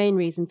was my main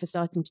reason for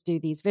starting to do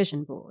these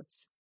vision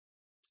boards.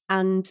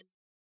 And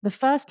the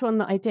first one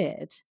that I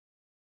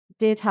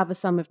did have a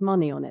sum of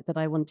money on it that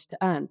I wanted to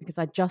earn because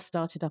I just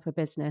started up a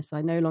business.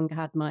 I no longer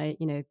had my,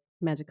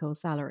 medical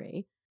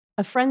salary.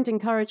 A friend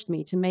encouraged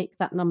me to make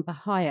that number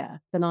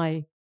higher than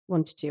I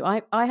wanted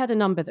to. I had a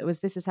number that was,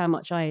 this is how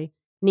much I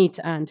need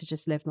to earn to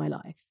just live my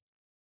life.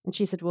 And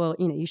she said, well,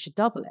 you should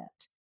double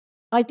it.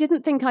 I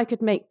didn't think I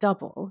could make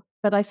double,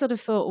 but I sort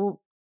of thought,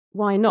 well,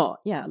 why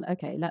not? Yeah,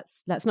 okay,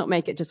 let's not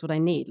make it just what I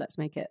need. Let's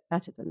make it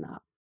better than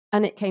that.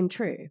 And it came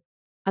true.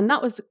 And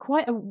that was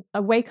quite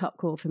a wake-up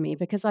call for me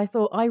because I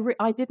thought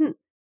I didn't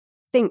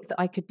think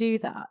that I could do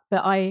that,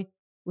 but I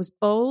was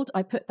bold.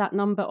 I put that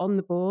number on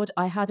the board.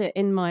 I had it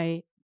in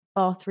my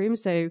bathroom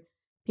so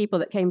people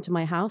that came to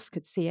my house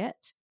could see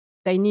it.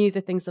 They knew the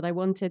things that I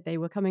wanted. They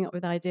were coming up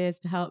with ideas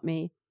to help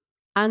me.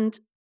 And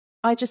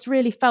I just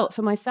really felt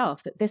for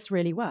myself that this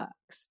really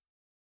works.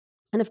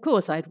 And of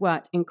course, I'd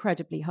worked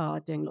incredibly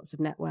hard doing lots of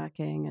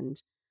networking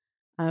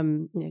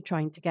and,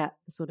 trying to get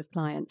the sort of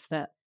clients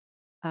that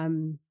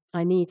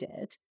I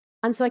needed.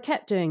 And so I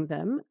kept doing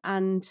them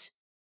and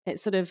it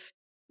sort of,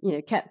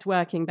 kept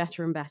working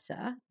better and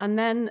better. And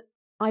then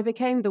I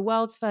became the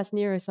world's first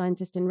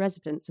neuroscientist in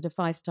residence at a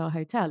 5-star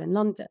hotel in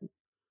London.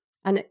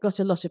 And it got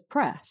a lot of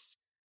press.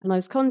 And I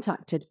was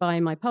contacted by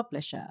my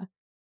publisher.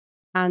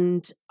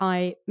 And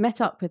I met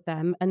up with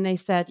them and they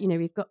said,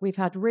 we've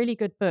had really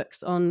good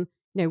books on,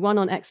 one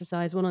on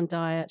exercise, one on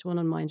diet, one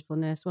on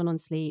mindfulness, one on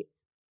sleep.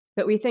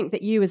 But we think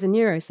that you as a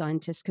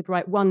neuroscientist could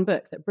write one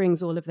book that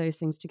brings all of those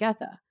things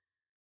together.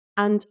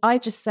 And I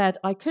just said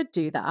I could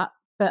do that,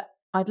 but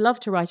I'd love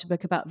to write a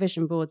book about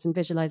vision boards and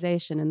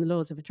visualization and the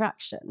laws of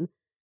attraction.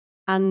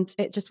 And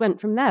it just went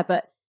from there.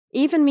 But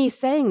even me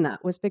saying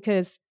that was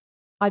because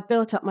I'd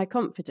built up my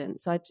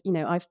confidence. I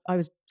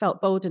was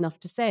felt bold enough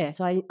to say it.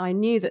 I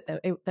knew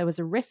that there was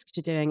a risk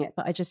to doing it,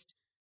 but I just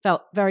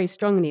felt very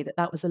strongly that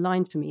that was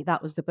aligned for me.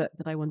 That was the book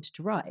that I wanted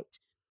to write.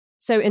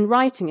 So in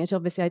writing it,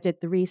 obviously I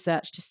did the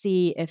research to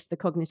see if the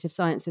cognitive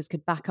sciences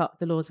could back up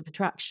the laws of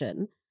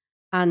attraction.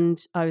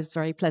 And I was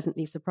very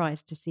pleasantly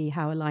surprised to see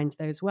how aligned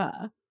those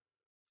were.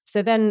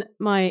 So then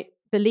my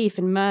belief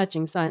in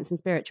merging science and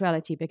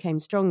spirituality became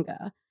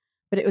stronger.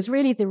 But it was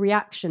really the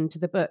reaction to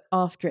the book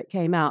after it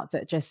came out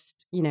that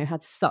just,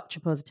 had such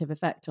a positive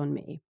effect on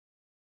me.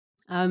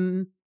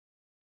 So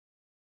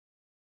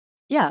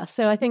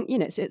I think,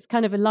 it's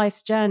kind of a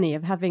life's journey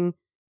of having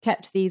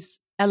kept these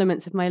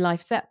elements of my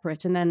life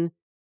separate and then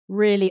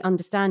really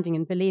understanding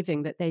and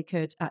believing that they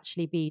could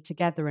actually be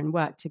together and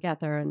work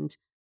together. And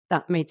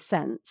that made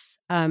sense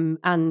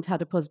and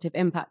had a positive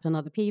impact on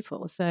other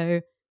people.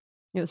 So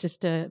it was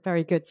just a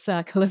very good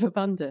circle of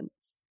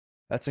abundance.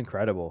 That's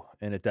incredible.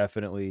 And it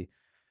definitely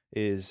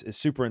is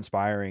super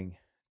inspiring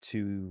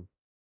to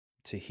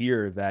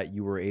hear that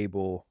you were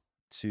able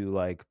to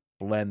like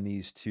blend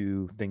these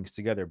two things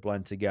together,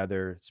 blend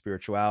together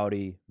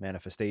spirituality,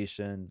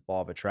 manifestation,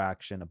 law of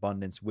attraction,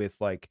 abundance with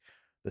like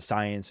the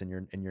science and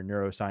your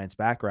neuroscience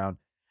background.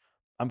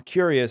 I'm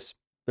curious,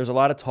 there's a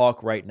lot of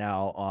talk right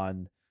now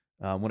on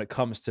when it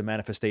comes to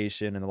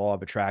manifestation and the law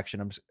of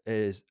attraction.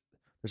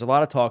 There's a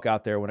lot of talk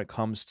out there when it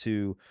comes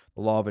to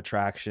the law of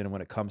attraction and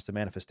when it comes to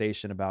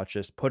manifestation about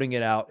just putting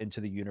it out into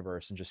the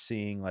universe and just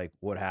seeing like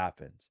what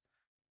happens.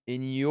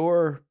 In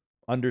your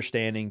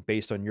understanding,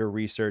 based on your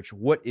research,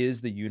 what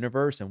is the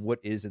universe and what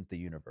isn't the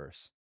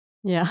universe?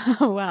 Yeah,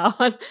 wow.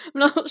 I'm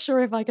not sure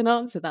if I can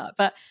answer that.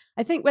 But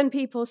I think when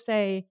people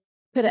say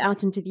put it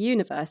out into the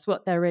universe,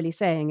 what they're really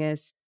saying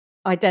is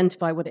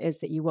identify what it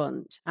is that you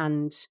want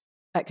and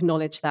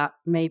acknowledge that,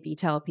 maybe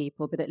tell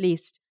people, but at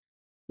least,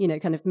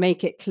 kind of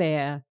make it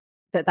clear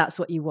that that's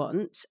what you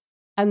want.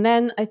 And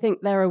then I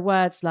think there are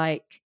words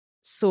like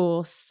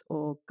source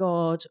or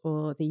God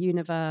or the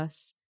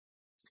universe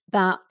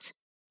that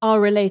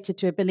are related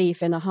to a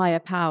belief in a higher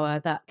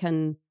power that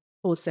can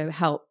also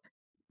help,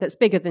 that's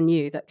bigger than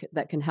you,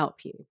 that can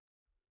help you.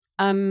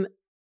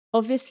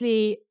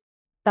 Obviously,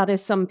 that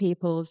is some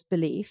people's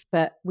belief,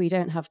 but we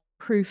don't have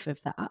proof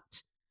of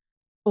that.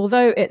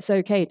 Although it's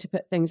okay to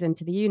put things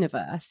into the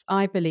universe,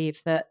 I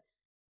believe that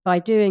by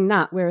doing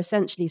that, we're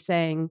essentially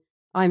saying,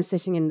 I'm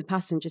sitting in the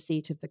passenger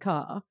seat of the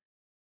car,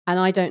 and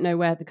I don't know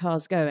where the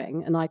car's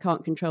going, and I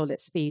can't control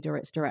its speed or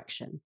its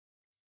direction.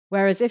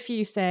 Whereas if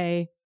you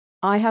say,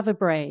 I have a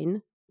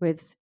brain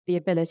with the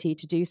ability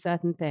to do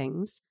certain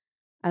things,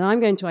 and I'm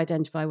going to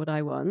identify what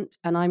I want,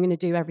 and I'm going to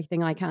do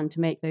everything I can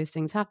to make those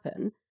things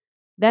happen,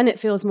 then it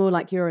feels more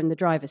like you're in the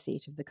driver's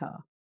seat of the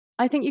car.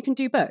 I think you can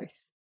do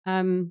both.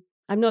 I'm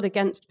not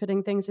against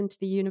putting things into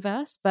the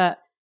universe, but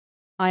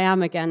I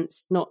am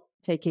against not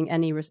taking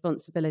any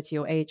responsibility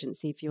or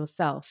agency for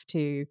yourself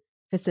to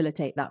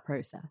facilitate that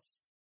process.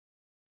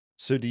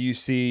 So do you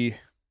see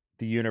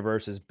the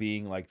universe as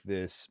being like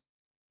this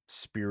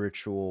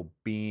spiritual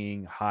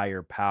being,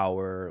 higher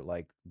power,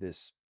 like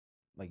this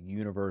like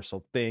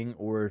universal thing,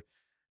 or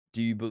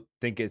do you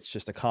think it's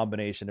just a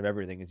combination of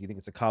everything? Do you think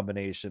it's a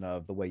combination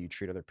of the way you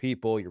treat other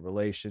people, your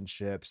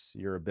relationships,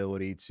 your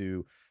ability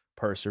to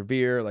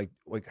persevere? Like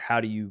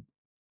how do you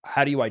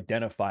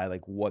identify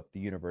like what the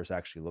universe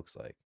actually looks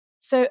like?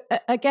 So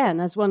again,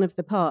 as one of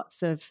the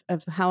parts of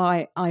how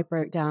I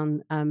broke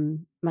down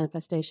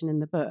manifestation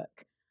in the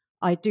book,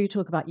 I do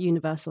talk about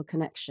universal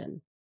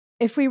connection.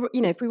 If we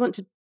want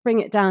to bring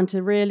it down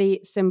to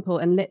really simple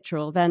and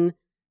literal, then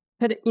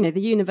the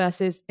universe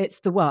it's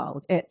the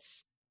world.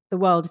 It's the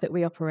world that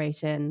we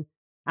operate in.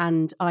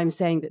 And I'm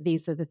saying that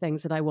these are the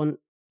things that I want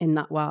in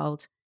that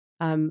world,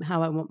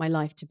 how I want my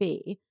life to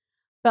be.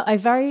 But I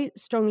very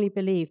strongly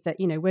believe that,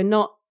 we're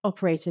not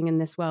operating in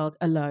this world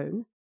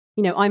alone.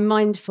 I'm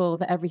mindful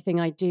that everything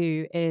I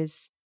do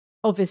is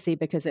obviously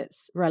because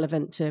it's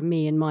relevant to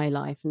me in my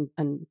life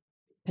and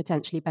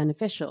potentially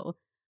beneficial,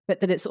 but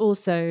that it's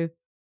also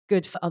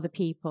good for other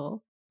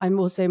people. I'm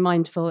also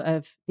mindful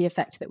of the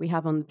effect that we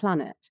have on the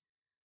planet.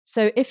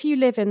 So if you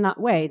live in that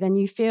way, then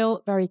you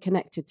feel very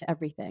connected to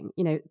everything.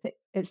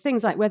 It's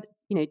things like whether,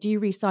 do you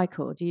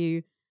recycle? Do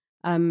you,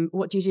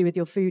 what do you do with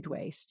your food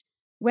waste?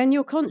 When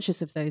you're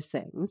conscious of those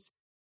things,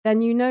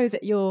 then you know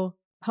that you're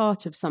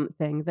part of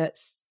something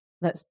that's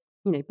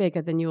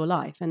bigger than your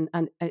life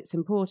and it's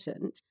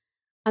important.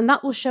 And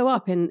that will show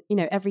up in,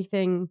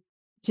 everything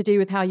to do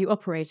with how you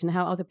operate and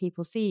how other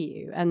people see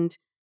you and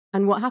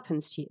what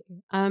happens to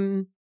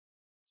you.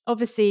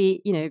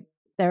 Obviously,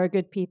 there are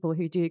good people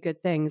who do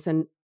good things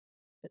and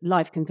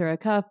life can throw a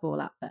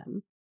curveball at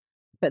them.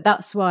 But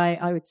that's why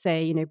I would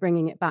say,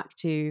 bringing it back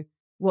to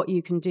what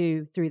you can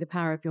do through the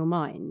power of your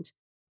mind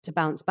to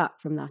bounce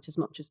back from that as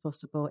much as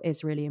possible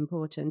is really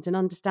important. And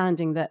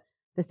understanding that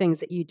the things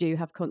that you do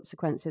have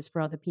consequences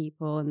for other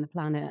people and the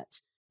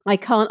planet I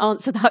can't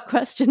answer that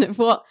question of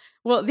what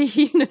the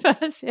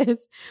universe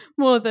is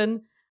more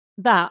than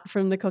that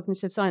from the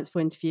cognitive science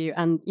point of view.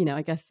 And,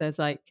 I guess there's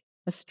like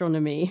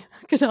astronomy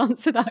could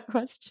answer that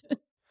question.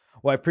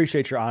 Well, I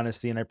appreciate your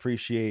honesty and I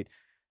appreciate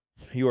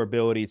your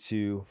ability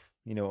to,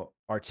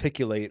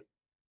 articulate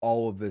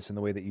all of this in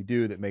the way that you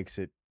do that makes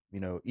it,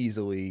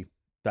 easily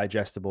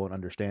digestible and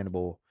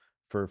understandable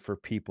for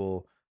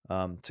people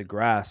to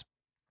grasp.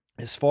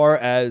 As far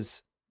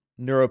as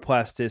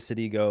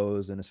neuroplasticity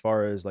goes and as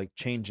far as like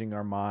changing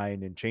our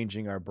mind and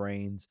changing our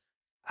brains,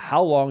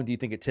 how long do you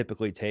think it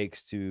typically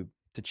takes to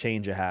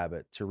change a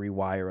habit, to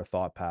rewire a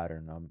thought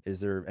pattern? Is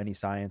there any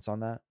science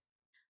on that?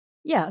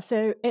 Yeah,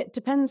 so it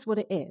depends what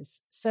it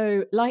is.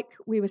 So, like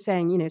we were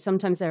saying,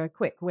 sometimes there are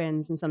quick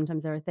wins and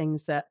sometimes there are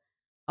things that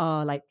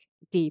are like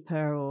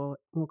deeper or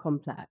more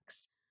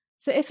complex.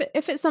 So, if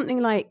it's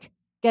something like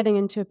getting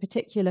into a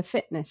particular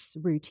fitness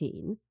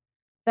routine,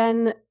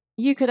 then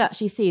you could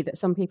actually see that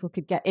some people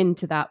could get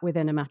into that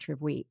within a matter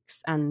of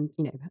weeks and,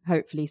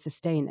 hopefully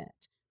sustain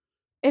it.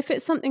 If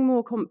it's something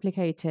more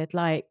complicated,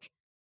 like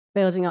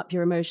building up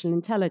your emotional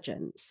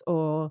intelligence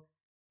or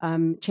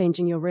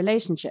changing your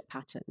relationship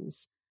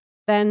patterns,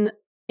 then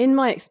in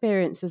my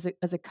experience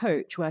as a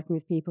coach working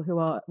with people who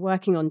are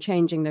working on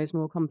changing those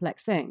more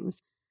complex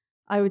things,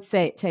 I would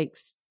say it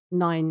takes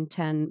 9,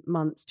 10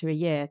 months to a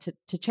year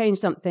to change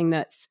something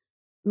that's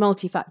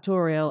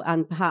multifactorial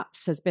and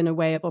perhaps has been a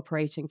way of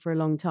operating for a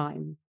long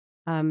time.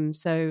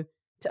 So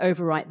to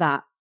overwrite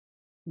that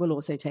will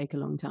also take a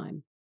long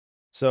time.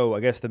 So I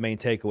guess the main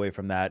takeaway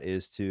from that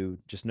is to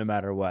just no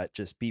matter what,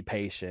 just be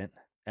patient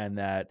and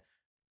that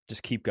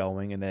just keep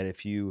going and that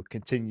if you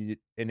continue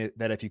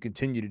that if you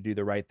continue to do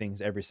the right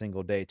things every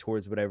single day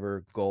towards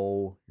whatever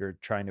goal you're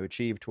trying to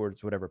achieve,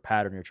 towards whatever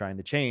pattern you're trying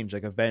to change,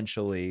 like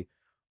eventually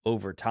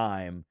over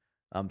time,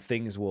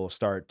 things will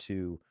start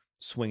to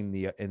swing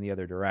in the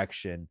other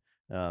direction,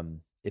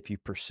 if you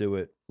pursue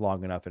it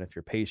long enough and if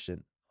you're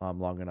patient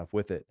long enough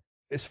with it.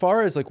 As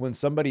far as like when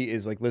somebody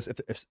is like, listen,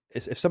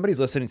 if somebody's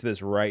listening to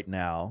this right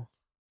now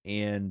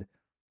and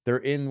they're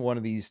in one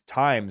of these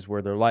times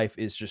where their life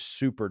is just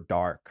super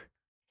dark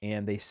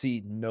and they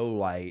see no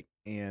light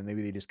and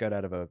maybe they just got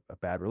out of a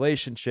bad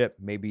relationship,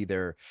 maybe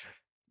they're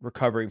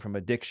recovering from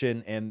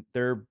addiction and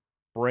their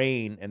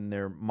brain and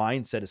their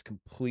mindset is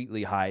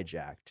completely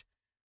hijacked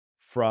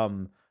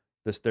from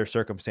their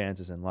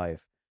circumstances in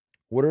life.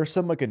 What are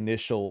some like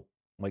initial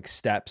like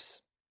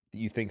steps that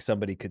you think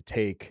somebody could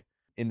take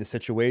in the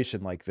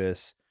situation like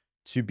this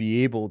to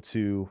be able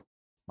to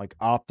like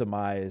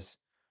optimize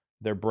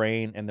their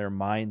brain and their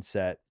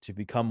mindset to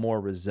become more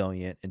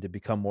resilient and to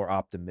become more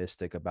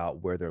optimistic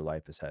about where their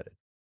life is headed?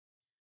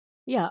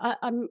 Yeah,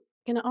 I'm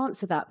going to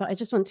answer that, but I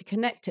just want to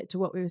connect it to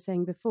what we were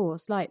saying before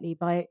slightly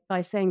by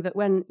saying that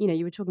when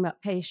you were talking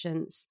about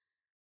patience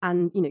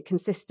and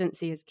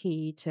consistency is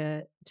key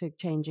to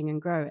changing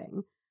and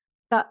growing.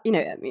 That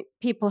I mean,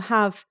 people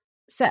have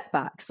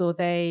setbacks or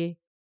they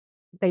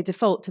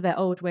default to their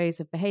old ways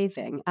of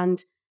behaving,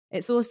 and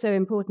it's also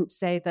important to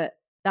say that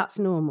that's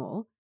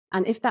normal.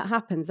 And if that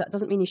happens, that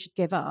doesn't mean you should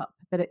give up,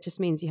 but it just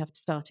means you have to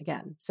start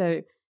again.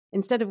 So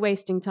instead of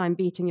wasting time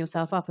beating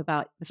yourself up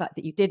about the fact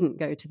that you didn't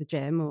go to the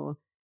gym or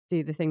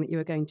do the thing that you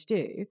were going to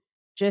do,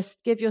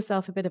 just give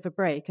yourself a bit of a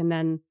break and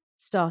then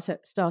start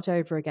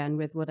over again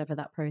with whatever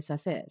that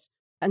process is.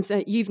 And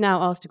so you've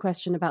now asked a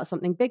question about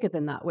something bigger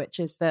than that, which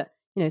is that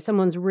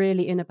someone's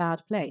really in a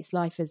bad place.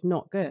 Life is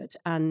not good.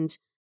 And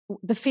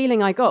the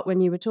feeling I got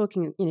when you were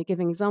talking,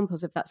 giving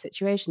examples of that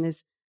situation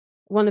is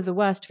one of the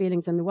worst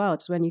feelings in the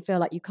world is when you feel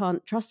like you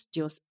can't trust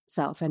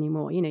yourself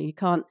anymore. You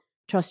can't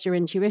trust your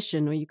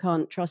intuition or you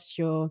can't trust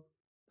your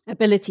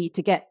ability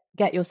to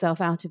get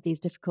yourself out of these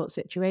difficult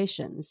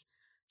situations.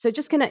 So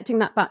just connecting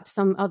that back to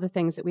some other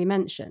things that we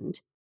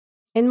mentioned.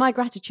 In my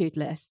gratitude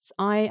lists,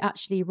 I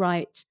actually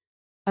write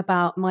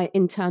about my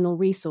internal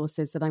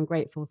resources that I'm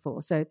grateful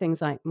for. So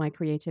things like my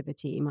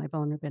creativity, my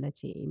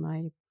vulnerability,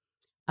 my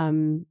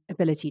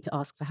ability to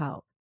ask for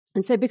help.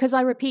 And so because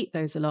I repeat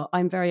those a lot,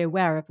 I'm very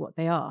aware of what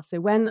they are. So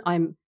when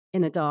I'm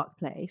in a dark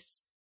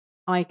place,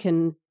 I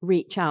can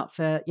reach out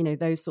for,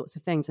 those sorts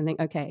of things and think,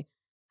 okay,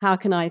 how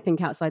can I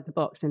think outside the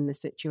box in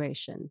this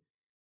situation?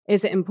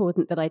 Is it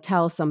important that I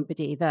tell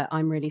somebody that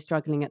I'm really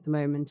struggling at the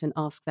moment and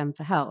ask them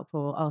for help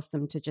or ask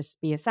them to just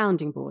be a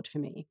sounding board for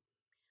me?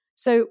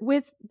 So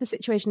with the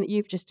situation that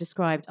you've just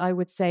described, I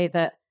would say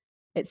that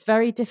it's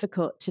very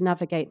difficult to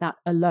navigate that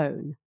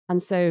alone.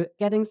 And so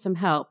getting some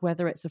help,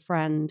 whether it's a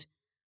friend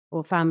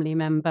or family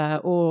member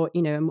or,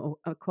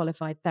 a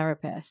qualified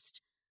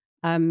therapist,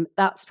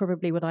 that's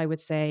probably what I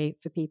would say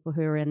for people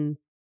who are in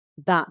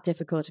that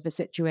difficult of a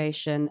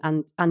situation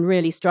and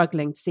really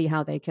struggling to see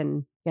how they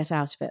can get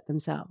out of it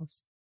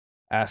themselves.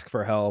 Ask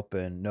for help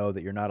and know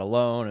that you're not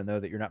alone and know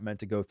that you're not meant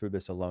to go through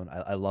this alone.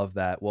 I love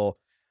that. Well,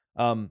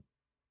 um,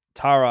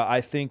 Tara,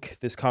 I think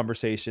this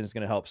conversation is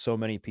going to help so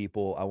many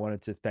people. I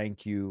wanted to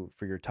thank you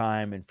for your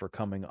time and for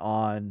coming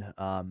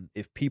on.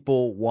 If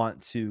people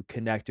want to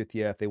connect with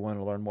you, if they want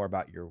to learn more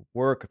about your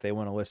work, if they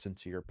want to listen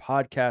to your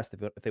podcast,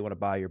 if they want to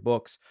buy your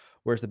books,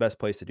 where's the best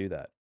place to do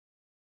that?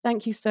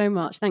 Thank you so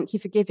much. Thank you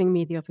for giving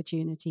me the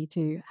opportunity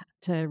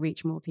to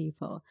reach more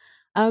people.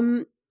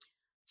 Um,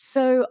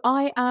 so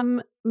I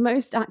am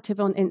most active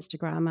on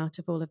Instagram out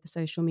of all of the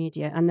social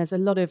media, and there's a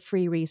lot of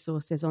free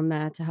resources on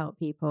there to help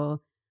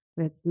people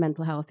with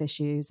mental health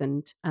issues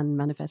and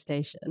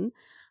manifestation.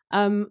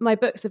 My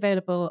book's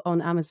available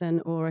on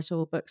Amazon or at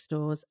all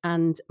bookstores,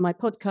 and my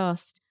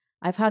podcast,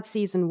 I've had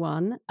season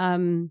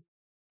 1.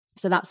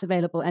 So that's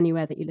available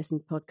anywhere that you listen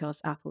to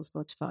podcasts, Apple,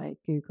 Spotify,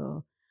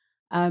 Google.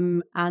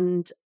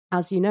 And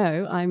as you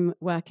know, I'm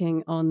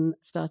working on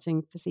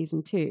starting for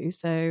season 2.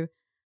 So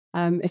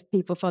if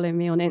people follow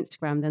me on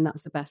Instagram, then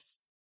that's the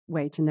best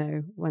way to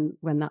know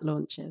when that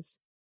launches.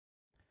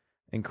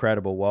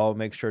 Incredible. Well, I'll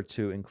make sure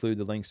to include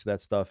the links to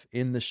that stuff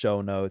in the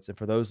show notes. And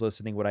for those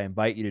listening, what I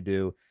invite you to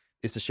do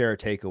is to share a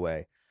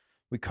takeaway.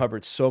 We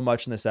covered so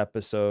much in this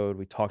episode.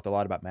 We talked a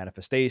lot about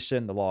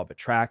manifestation, the law of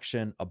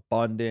attraction,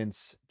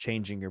 abundance,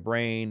 changing your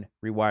brain,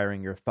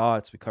 rewiring your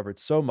thoughts. We covered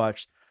so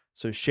much.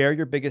 So share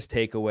your biggest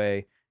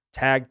takeaway,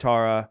 tag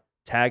Tara,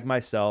 tag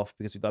myself,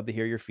 because we'd love to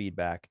hear your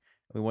feedback.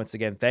 And we once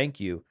again thank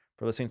you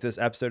for listening to this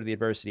episode of The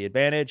Adversity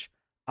Advantage.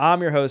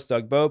 I'm your host,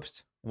 Doug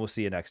Bopst, and we'll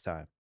see you next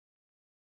time.